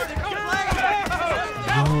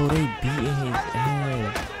 Bro, they beating his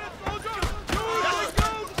ass.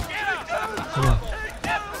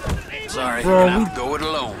 Sorry, Bro, you're gonna have to go it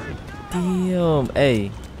alone. Damn,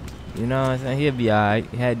 hey. You know what I'm saying? He'll be alright.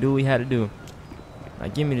 He had to do what he had to do.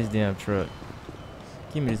 Like, give me this damn truck.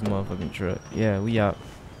 Give me this motherfucking truck. Yeah, we out.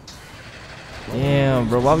 Damn,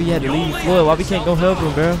 bro. Why we had to leave Floyd? Why we can't go help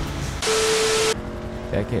him, bro?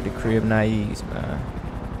 Back at the crib, naives, man.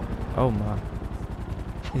 Oh my.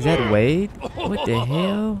 Is that Wade? What the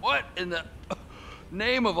hell? What in the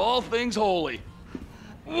name of all things holy?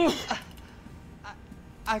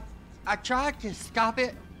 I tried to stop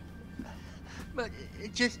it, but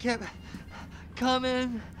it just kept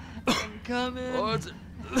coming and coming. Oh,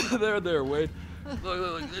 there, Wade.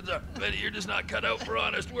 Look, Betty, you're just not cut out for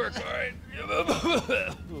honest work, all right?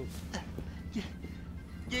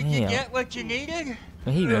 Did you get what you needed?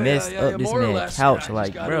 He messed up this man's couch,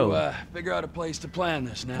 like, bro. Figure out a place to plan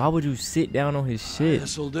this now. Why would you sit down on his shit?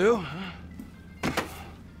 This'll do.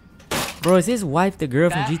 Bro, is his wife the girl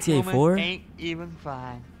from That GTA woman 4? Ain't even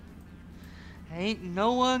fine. Ain't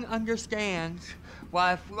no one understands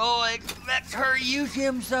why Floyd lets her use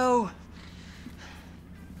him so.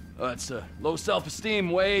 Oh, it's low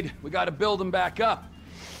self-esteem, Wade. We got to build him back up.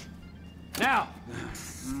 Now.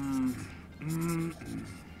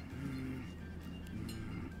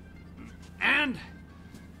 And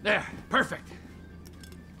there, perfect.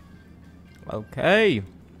 Okay.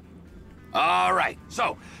 All right,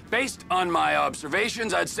 so based on my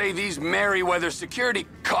observations, I'd say these Merryweather security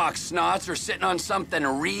cocksnots are sitting on something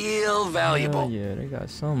real valuable. Oh, yeah, they got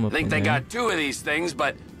some I up think in they there. got 2 of these things,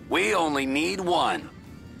 but we only need 1.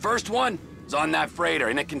 First one is on that freighter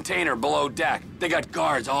in a container below deck. They got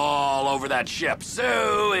guards all over that ship,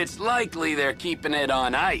 so it's likely they're keeping it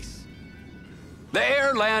on ice. The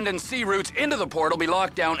air, land, and sea routes into the port will be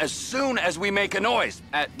locked down as soon as we make a noise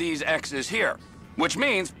at these X's here. Which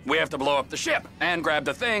means we have to blow up the ship and grab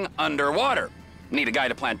the thing underwater. Need a guy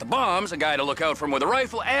to plant the bombs, a guy to look out for him with a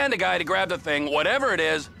rifle, and a guy to grab the thing, whatever it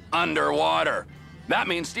is, underwater. That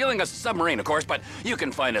means stealing a submarine, of course, but you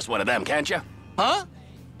can find us one of them, can't you? Huh?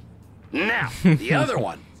 Now, the other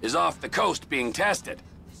one is off the coast being tested.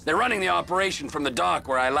 They're running the operation from the dock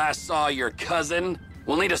where I last saw your cousin.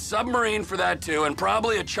 We'll need a submarine for that too, and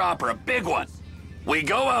probably a chopper, a big one. We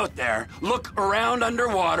go out there, look around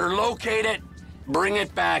underwater, locate it, bring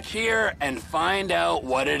it back here, and find out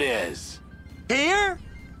what it is. Here?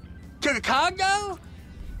 To the Congo?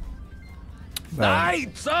 Right,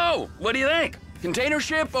 so, what do you think? Container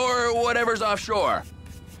ship or whatever's offshore?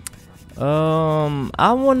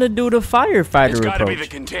 I want to do the firefighter It's gotta approach. be the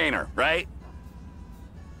container, right?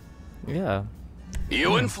 Yeah.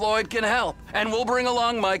 You and Floyd can help, and we'll bring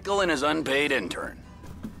along Michael and his unpaid intern.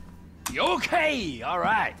 Okay, all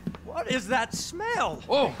right. What is that smell?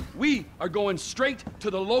 Oh, we are going straight to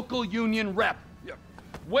the local union rep.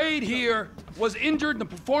 Wade here was injured in the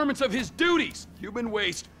performance of his duties. Human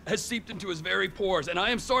waste has seeped into his very pores, and I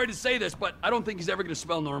am sorry to say this, but I don't think he's ever going to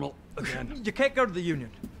smell normal again. You can't go to the union.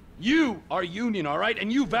 You are union, all right?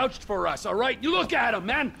 And you vouched for us, all right? You look at him,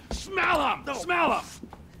 man. Smell him. No. Smell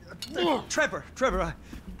him. Trevor,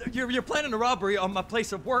 you're planning a robbery on my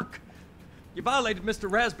place of work. You violated Mr.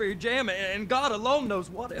 Raspberry Jam, and God alone knows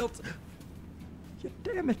what else. You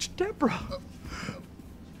damaged Deborah.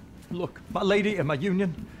 Look, my lady and my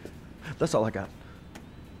union, that's all I got.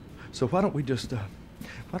 So why don't we just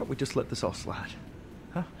let this all slide,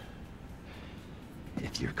 huh?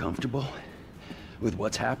 If you're comfortable with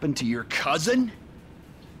what's happened to your cousin,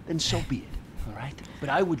 then so be it, all right? But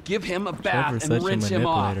I would give him a bath and rinse him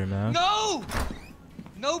off. Man. No!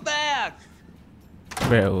 No bath!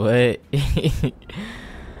 Bro, what?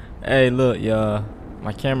 Hey, look, y'all.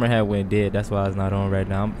 My camera had went dead. That's why it's not on right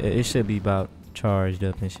now. It should be about charged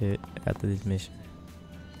up and shit after this mission.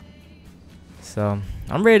 So,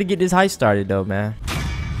 I'm ready to get this heist started, though, man.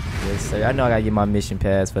 Yes, sir. I know I gotta get my mission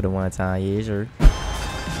pass for the one time. Yeah, sure.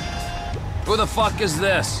 Who the fuck is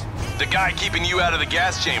this? The guy keeping you out of the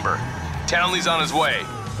gas chamber. Townley's on his way.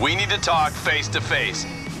 We need to talk face to face.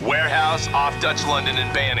 Warehouse off Dutch London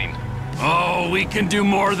and Banning. Oh, we can do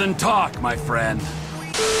more than talk, my friend.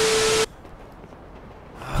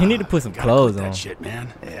 You need to put some clothes on. That shit,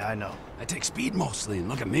 man. Yeah, I know. I take speed mostly, and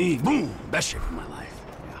look at me. Boom! Best shape of my life.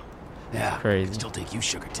 Yeah. Crazy. I can still take you,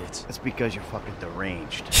 sugar tits. That's because you're fucking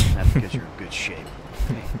deranged. Not because you're in good shape.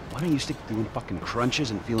 Hey, why don't you stick to doing fucking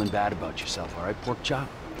crunches and feeling bad about yourself, all right, pork chop?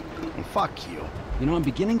 Hey, fuck you. You know, I'm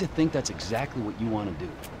beginning to think that's exactly what you want to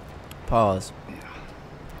do. Pause. Yeah.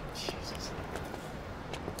 Jesus.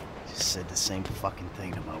 Just said the same fucking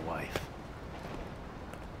thing to my wife.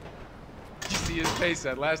 You see his face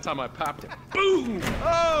that last time I popped it. Boom!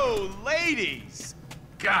 Oh, ladies!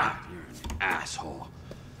 God, you're an asshole.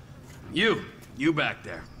 You back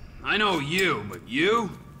there. I know you, but you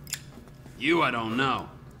I don't know.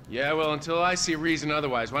 Yeah, well, until I see reason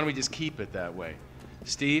otherwise, why don't we just keep it that way?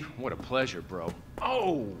 Steve, what a pleasure, bro.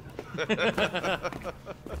 Oh!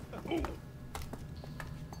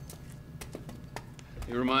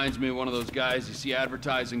 He reminds me of one of those guys you see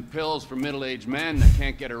advertising pills for middle-aged men that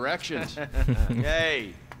can't get erections.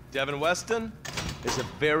 Hey, Devin Weston is a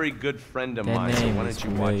very good friend of That mine, so name why is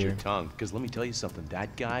don't you watch your familiar. tongue? Because let me tell you something,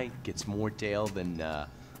 that guy gets more tail than than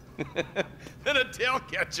a tail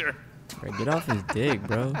catcher. Bro, get off his dick,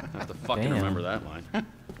 bro. I have to fucking Damn. remember that line.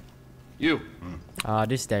 You.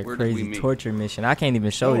 This that Where did we crazy meet? torture mission. I can't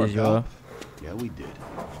even show this, y'all. Yeah, we did.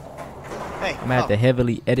 Hey, I'm gonna have to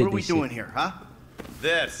heavily edit what are we this doing shit. here, huh?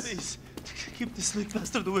 This. Please, keep this sleep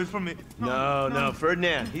bastard away from me. No,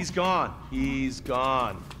 Ferdinand, he's gone. He's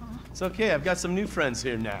gone. It's okay, I've got some new friends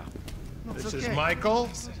here now. This is Michael,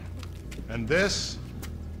 and this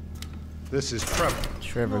is Trevor.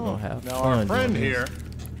 Trevor gonna have Now fun our friend doing here,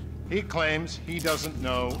 he claims he doesn't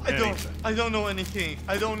know anything. I don't know anything.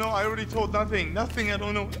 I don't know. I already told nothing. Nothing. I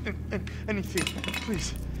don't know anything.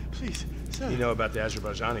 Please, sir. You know about the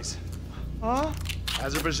Azerbaijanis. Huh?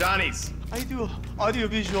 Azerbaijanis. I do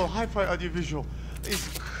audiovisual, hi-fi audiovisual.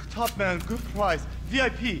 It's top man, good price,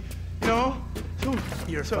 VIP. You know?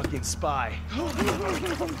 You're a fucking spy. And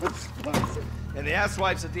the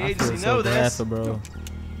asswipes at the I agency feel so know bad this. for bro.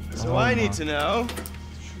 So Oh I my. need to know,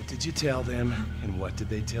 what did you tell them, and what did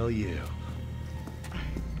they tell you?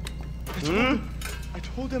 I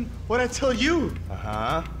told them what I tell you.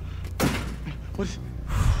 Uh-huh. What is...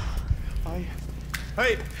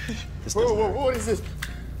 Hey! Whoa, what is this?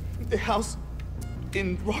 The house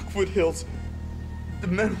in Rockwood Hills. The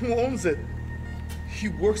man who owns it. He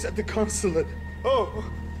works at the consulate. Oh,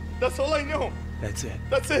 that's all I know. That's it.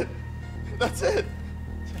 That's it. That's it.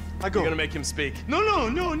 I go. You're gonna make him speak. No.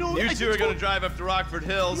 You I two are told- gonna drive up to Rockford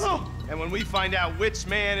Hills. No. And when we find out which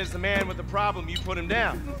man is the man with the problem, you put him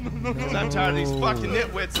down. Because I'm tired of these fucking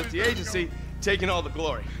nitwits at the agency taking all the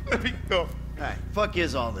glory. Let me go. Hey, fuck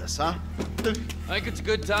is all this, huh? I think it's a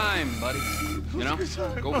good time, buddy. You know?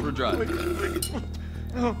 Go for a drive.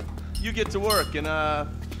 You get to work, and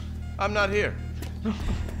I'm not here.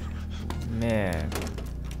 Man.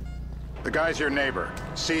 The guy's your neighbor.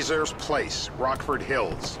 Caesar's Place, Rockford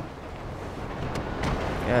Hills.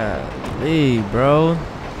 Golly, bro.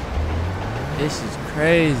 This is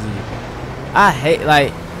crazy. I hate,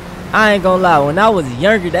 like, I ain't gonna lie, when I was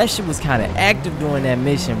younger, that shit was kind of active doing that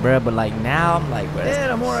mission, bro. But like now, I'm like, bro. Yeah,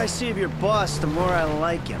 the more I see of your boss, the more I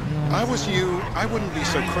like him. I was you, I wouldn't be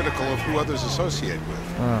so critical of who others associate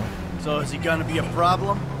with. So is he gonna be a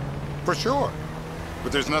problem? For sure.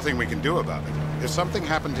 But there's nothing we can do about it. If something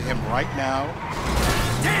happened to him right now...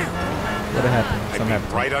 What'd happen? I'd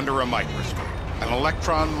be right under a microscope. An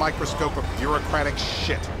electron microscope of bureaucratic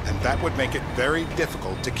shit. And that would make it very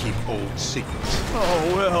difficult to keep old secrets.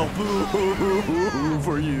 Oh, well, boo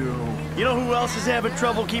for you. You know who else is having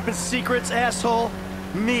trouble keeping secrets, asshole?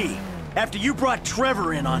 Me. After you brought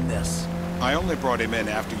Trevor in on this. I only brought him in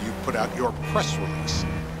after you put out your press release.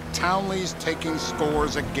 Townley's taking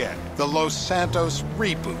scores again. The Los Santos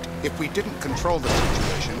reboot. If we didn't control the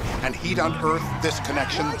situation and he'd unearthed this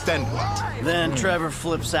connection, then what? Then Trevor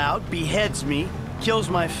flips out, beheads me, kills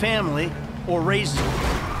my family, or raises them.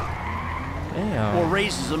 Damn. Or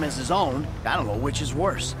raises them as his own. I don't know which is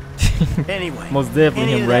worse. Anyway, most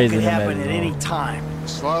definitely him raising could him happen as at his any own. time.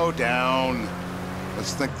 Slow down.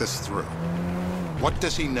 Let's think this through. What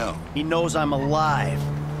does he know? He knows I'm alive.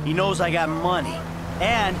 He knows I got money.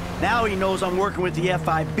 And now he knows I'm working with the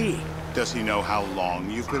FIB. Does he know how long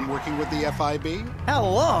you've been working with the FIB? How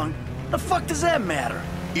long? The fuck does that matter?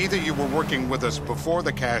 Either you were working with us before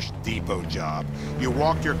the Cash Depot job, you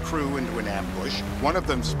walked your crew into an ambush, one of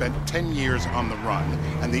them spent 10 years on the run,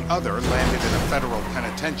 and the other landed in a federal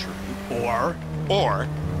penitentiary. Or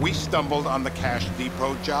we stumbled on the Cash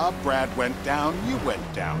Depot job, Brad went down, you went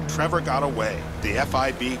down, Trevor got away. The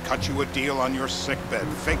FIB cut you a deal on your sickbed,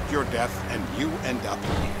 faked your death, and you end up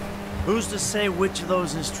here. Who's to say which of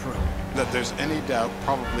those is true? That there's any doubt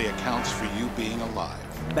probably accounts for you being alive.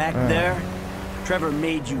 Back there, Trevor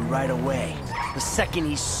made you right away. The second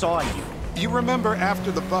he saw you. You remember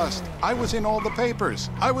after the bust, I was in all the papers.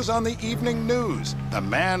 I was on the evening news. The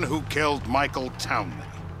man who killed Michael Townley.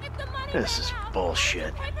 This is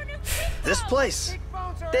bullshit. This place,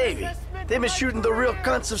 Davey, they've been shooting the real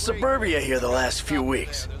cunts of suburbia here the last few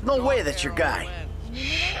weeks. No way that's your guy.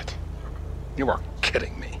 Shit. You are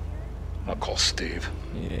kidding me. I'll call Steve.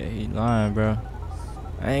 Yeah, he lying, bro.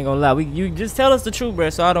 I ain't gonna lie. You just tell us the truth, bro,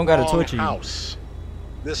 so I don't gotta torture you. House.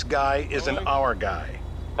 This guy isn't our guy.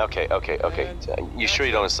 Okay. You sure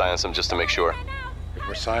you don't silence him just to make sure? If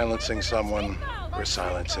we're silencing someone, we're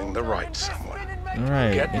silencing the right someone.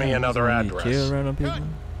 Right. Get me another address. Kill random people.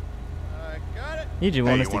 He just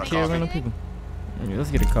want us to kill random people. Yeah,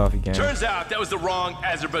 let's get a coffee, gang. Turns out that was the wrong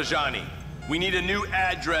Azerbaijani. We need a new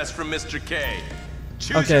address from Mr. K.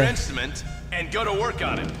 Choose your instrument and go to work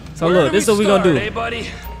on it. So look, this is what we gonna do. Hey, buddy.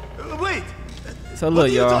 Wait. So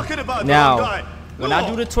look, y'all. Now, when I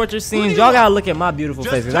do the torture scenes, y'all gotta look at my beautiful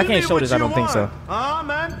face, because I can't show this. I don't think so.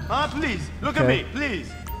 Man. Please look at me,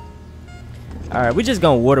 please. All right, we just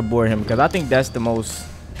gonna waterboard him because I think that's the most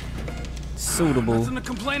suitable. Nothing to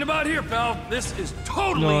complain about here, pal. This is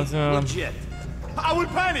totally legit. I will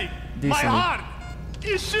panic. My heart.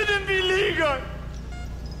 It shouldn't be legal.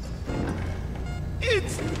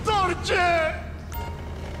 It's torture.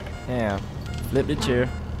 Damn. Flip the chair.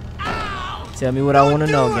 Tell me what I want to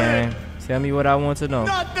know, gang. Tell me what I want to know.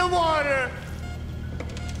 Not the water.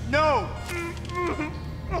 No.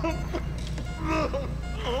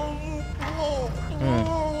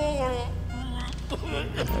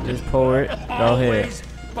 Just pour it. Go ahead. Always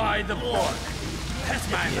by the book.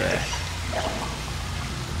 That's my man.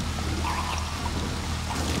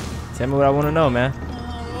 Tell me what I want to know, man.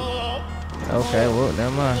 Okay, well,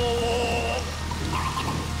 never mind.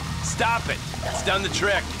 Stop it. It's done the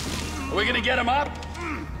trick. Are we gonna get him up?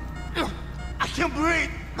 I can't breathe.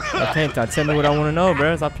 Okay, tell me what I want to know,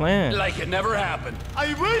 bro. Stop playing. Like it never happened.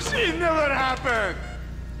 I wish it never happened.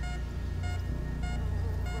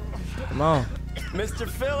 Come on. Mr.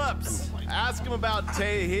 Phillips, ask him about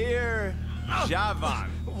Tahir Javan.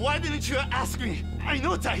 Why didn't you ask me? I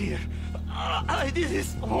know Tahir. I did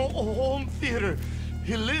his home theater.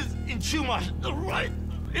 He lives in Chumash, right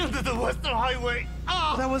into the Western Highway.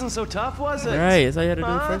 That wasn't so tough, was it? Right, that's all you had to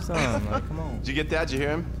do the first time. Like, come on. Did you get that? Did you hear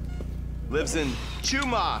him? Lives in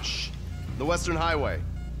Chumash, the Western Highway.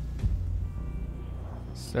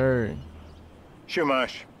 Sir.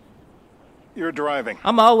 Chumash, you're driving.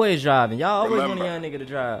 I'm always driving. Y'all always want a Remember, young nigga to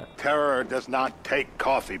drive. Terror does not take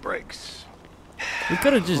coffee breaks. We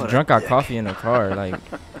could have just drunk our coffee in the car, like.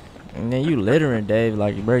 And then you littering, Dave.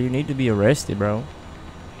 Like, bro, you need to be arrested, bro.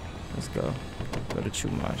 Let's go. Go to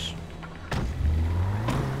Chumash.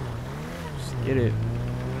 Just get it.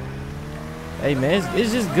 Hey, man,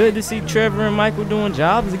 it's just good to see Trevor and Michael doing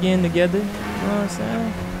jobs again together. You know what I'm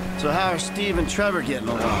saying? So how are Steve and Trevor getting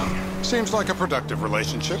along? Seems like a productive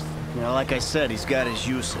relationship. You know, like I said, he's got his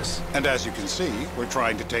uses. And as you can see, we're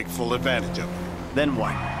trying to take full advantage of him. Then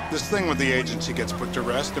what? This thing with the agency gets put to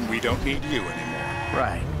rest and we don't need you anymore.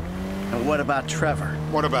 Right. And what about Trevor?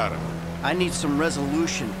 What about him? I need some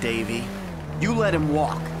resolution, Davey. You let him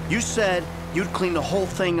walk. You said you'd clean the whole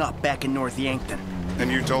thing up back in North Yankton.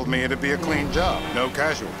 And you told me it'd be a clean job, no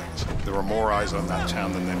casualties. There were more eyes on that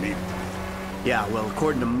town than there needed to be. Yeah, well,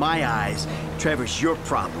 according to my eyes, Trevor's your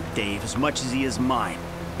problem, Dave, as much as he is mine.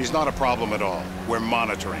 He's not a problem at all. We're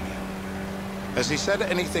monitoring him. Has he said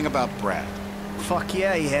anything about Brad? Fuck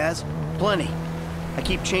yeah, he has. Plenty. I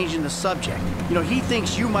keep changing the subject. You know, he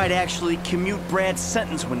thinks you might actually commute Brad's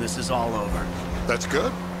sentence when this is all over. That's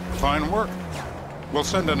good. Fine work. We'll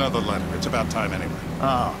send another letter. It's about time anyway.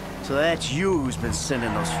 Oh, so that's you who's been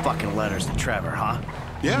sending those fucking letters to Trevor, huh?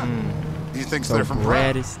 Yeah. He thinks So they're from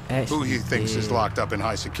Brad Brad, is actually who he thinks is dead. locked up in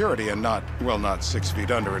high security and not 6 feet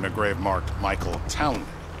under in a grave marked Michael Townley.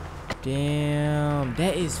 Damn,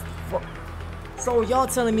 that is. So y'all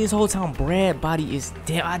telling me this whole time Brad body is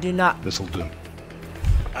dead? I did not. This'll do.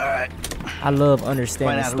 All right. I love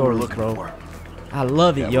understanding Find out who we're stories, looking bro. for. I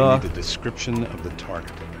love it, Yeah, we y'all. need the description of the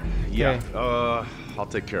target. Yeah, I'll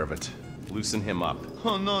take care of it. Loosen him up.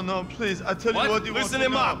 Oh, no, please. I tell What? you what you Loosen want to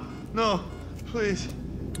him know. up. No, please.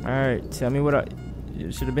 All right, tell me what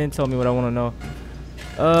you should have been told me what I want to know.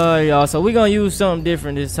 Y'all, so we gonna use something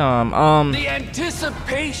different this time. The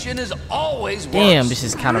anticipation is always worse. Damn, this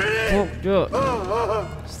is kind of fucked up.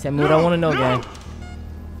 Just tell me what I want to know, gang.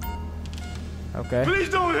 Okay. Please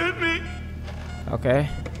don't hit me. Okay.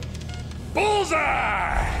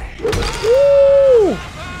 Bullseye! Woo!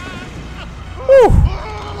 Woo!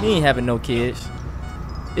 He ain't having no kids.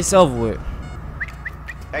 It's over with.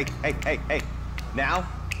 Hey. Now?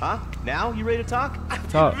 Huh? Now? You ready to talk?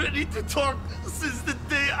 Talk. I'm ready to talk since the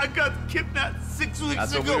day I got kidnapped 6 weeks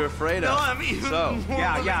That's ago. what we were afraid of. No, I'm even So, more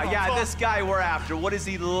yeah, this guy we're after, what does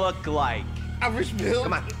he look like? Average build.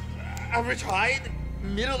 Come on. Average height.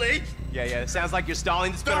 Middle age. Yeah, it sounds like you're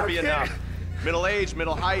stalling. This better be Dark hair. enough. Middle age,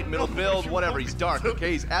 middle height, middle build, whatever. He's dark,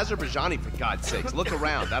 okay? He's Azerbaijani, for God's sakes. Look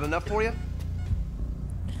around. That enough for you?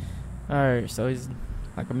 Alright, so he's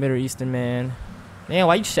like a Middle Eastern man. Damn,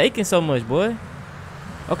 why you shaking so much, boy?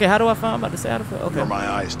 Okay, how do I find? I'm about to say how to find. Okay. You're my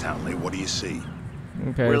eyes, Townley. What do you see?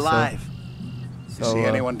 Okay, We're so- live. You see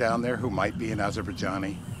anyone down there who might be an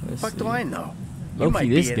Azerbaijani? Fuck do I know? Low You might key,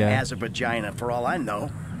 be this an guy. Azerbaijani for all I know.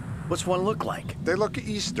 What's one look like? They look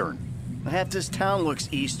Eastern. Half this town looks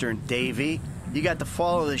Eastern, Davy. You got the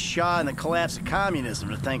fall of the Shah and the collapse of communism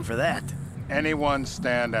to thank for that. Anyone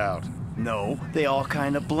stand out? No, they all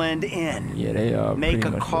kind of blend in. Yeah, they are. Make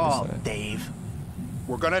pretty a much call, what they say. Dave.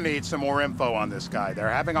 We're gonna need some more info on this guy. They're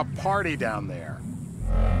having a party down there.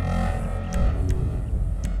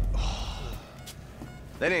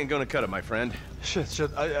 That ain't gonna cut it, my friend. Shit.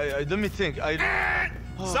 I let me think.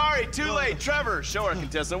 Sorry, too late. Trevor, show our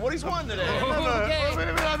contestant what he's won today.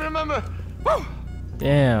 I remember.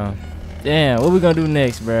 Damn, what we gonna do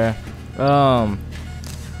next, bruh?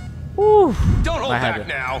 Whew. Don't hold Might have back it.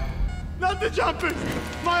 now. Not the jumping.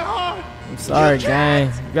 My heart. I'm sorry, gang.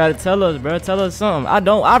 You gotta tell us, bro. Tell us something.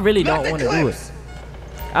 I really don't want to do it.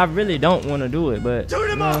 I really don't want to do it, but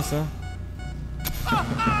you know what I'm saying?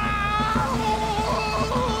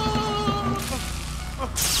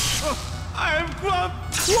 I am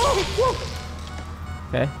grumped.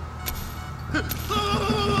 Okay.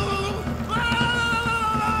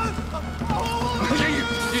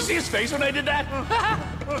 You see his face when I did that?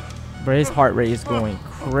 Bro, his heart rate is going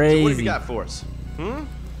crazy. So what have you got for us?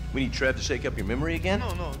 We need Trev to shake up your memory again? No,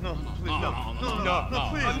 please, no,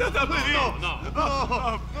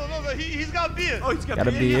 he's got beard. Oh, he's got Got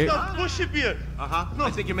a beard? beard. He's got bushy beard. Uh-huh. No.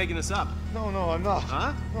 I think you're making this up. No, I'm not.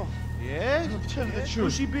 Huh? No. Yeah? Tell me the truth.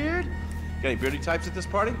 Bushy beard? Got any beardy types at this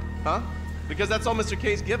party? Huh? Because that's all Mr.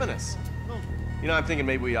 K's given us. No. You know, I'm thinking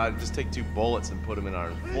maybe we ought to just take 2 bullets and put them in our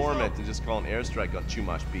informant and just call an airstrike on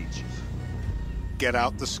Chumash Beach. Get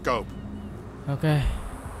out the scope. Okay.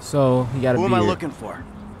 So he got a Who beard. am I looking for?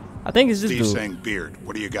 I think it's this Steve's dude. saying beard.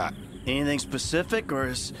 What do you got? Anything specific, or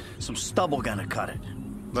is some stubble gonna cut it?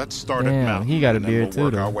 Let's start Damn, at Mountain. he got a and then beard we'll too,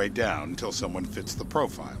 work though. our way down until someone fits the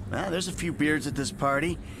profile. There's a few beards at this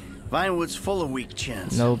party. Vinewood's full of weak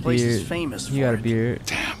chins. No The place beard. is famous for He got a it. beard.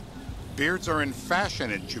 Damn. Beards are in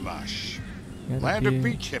fashion in Chumash. Got a Land of beard.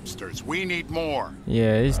 beach hipsters. We need more.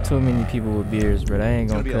 Yeah, it's too many people with beards, bro. I ain't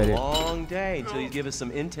It's gonna gonna cut be a it. long day until you give us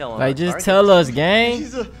some intel on Like, our just target. tell us, gang.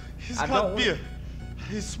 He's I got don't- beard.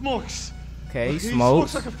 He smokes. Okay, he He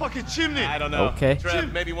smokes. smokes like a fucking chimney. I don't know. Okay.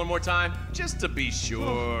 Trev, maybe one more time, just to be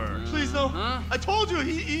sure. Please, no. I told you,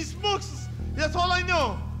 he smokes. That's all I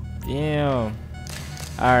know. Damn.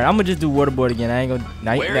 Alright, I'm gonna just do waterboard again. I ain't gonna.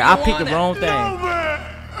 I picked the wrong thing.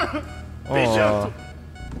 Oh.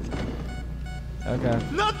 Okay.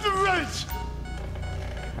 Not the wrench.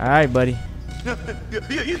 Alright, buddy. No,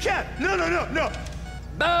 you can't. No.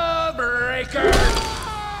 The breaker.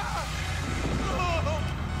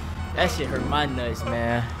 That shit hurt my nuts,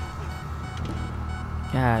 man.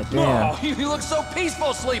 God damn. Oh, you look so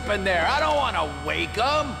peaceful sleeping there. I don't want to wake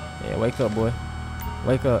him. Yeah, wake up, boy.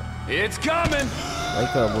 Wake up. It's coming.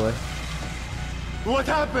 Wake up, boy. What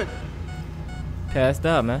happened? Passed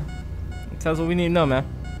out, man. Tell us what we need to know, man.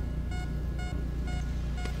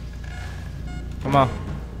 Come on.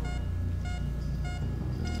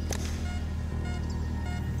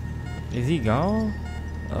 Is he gone?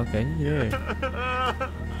 Okay, he here.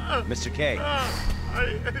 Mr. K.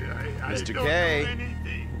 Mr. don't K. know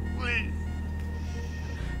anything, please.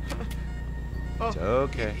 It's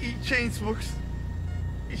okay. He chain smokes.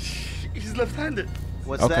 He's left-handed.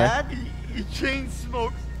 What's that? He chain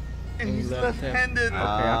smokes, and he's left-handed. Okay,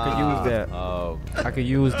 I could use that. Oh. I could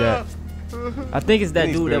use that. I think it's that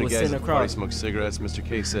dude that was sitting across. He smokes cigarettes. Mr.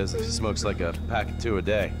 K says he smokes like a pack of 2 a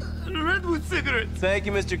day. Redwood cigarettes. Thank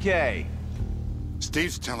you, Mr. K.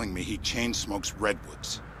 Steve's telling me he chain smokes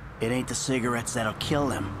redwoods. It ain't the cigarettes that'll kill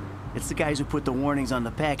him. It's the guys who put the warnings on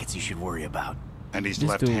the packets you should worry about. And he's This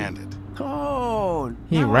left-handed. Oh,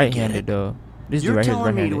 He now I right-handed get it. though. This You're dude right here is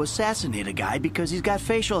telling me right-handed. to assassinate a guy because he's got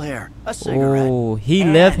facial hair, a cigarette. Oh, he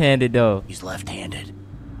and left-handed though. He's left-handed.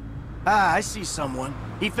 Ah, I see someone.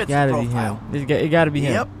 He fits Gotta the be profile. him. It gotta be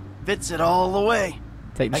him. Yep, fits it all the way.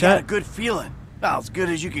 Take the I got a shot. good feeling. Well, as good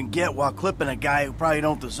as you can get while clipping a guy who probably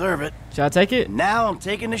don't deserve it. Should I take it? Now I'm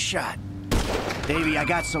taking the shot. Baby, I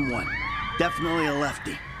got someone. Definitely a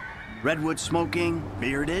lefty. Redwood smoking,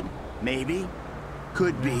 bearded, maybe.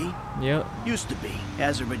 Could be. Yep. Used to be.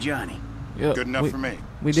 Azerbaijani. Yep. Good enough for me.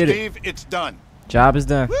 We did Steve, it's done. Job is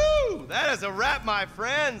done. Woo! That is a wrap, my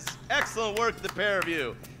friends. Excellent work, the pair of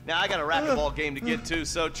you. Now, I got a racquetball game to get to,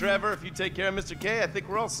 so Trevor, if you take care of Mr. K, I think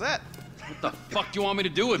we're all set. What the fuck do you want me to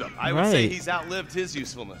do with him? I would say he's outlived his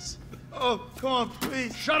usefulness. Oh, come on,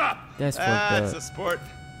 please. Shut up. That's fucked up. That's a sport.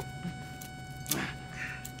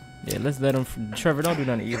 Yeah, let's let him. Trevor, don't do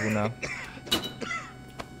nothing evil now.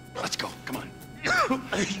 Let's go. Come on.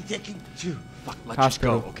 You. Fuck, let's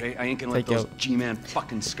Hospital. just go, okay? I ain't gonna let Take those out. G-man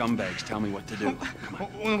fucking scumbags tell me what to do. Come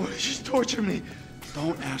on. Just torture me.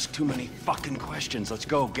 Don't ask too many fucking questions. Let's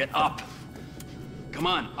go. Get up. Come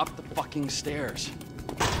on, up the fucking stairs.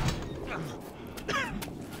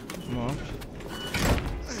 Come on.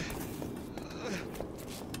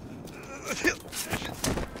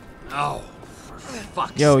 Oh, for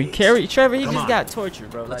fuck's Yo, you sake. carry Trevor. He Come just on. got tortured,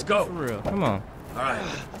 bro. Let's Like, go. for real. Come on. All right.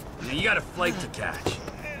 Now you got a flight to catch.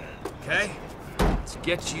 Okay? Let's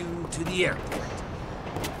get you to the airport.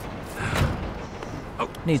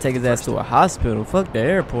 Need to take his ass to a hospital. Fuck the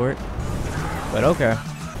airport. But okay.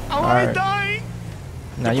 Am Alright. I dying?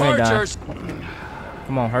 Nah, you ain't dying. Departures.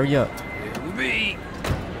 Come on, hurry up. Me.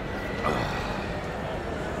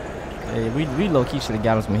 Hey, we low-key should have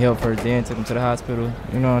got him some help first, then took him to the hospital.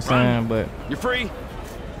 You know what I'm saying? But You're free.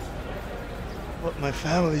 But my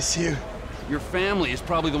family's here. Your family is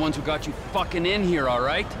probably the ones who got you fucking in here, all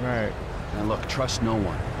right? right. Now look, trust no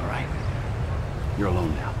one, all right? You're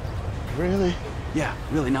alone now. Really? Yeah,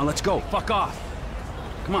 really. Now let's go. Fuck off.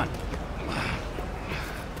 Come on.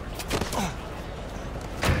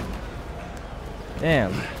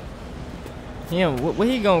 Damn. Him, where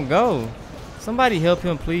he gonna go? Somebody help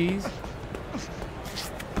him, please.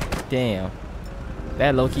 Damn.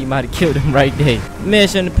 That low-key might have killed him right there.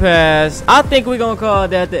 Mission passed. I think we're gonna call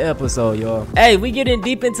that the episode, y'all. Hey, we getting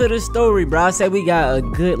deep into the story, bro. I said we got a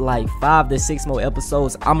good, like, 5 to 6 more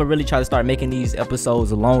episodes. I'ma really try to start making these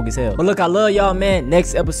episodes long as hell. But look, I love y'all, man.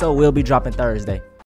 Next episode will be dropping Thursday.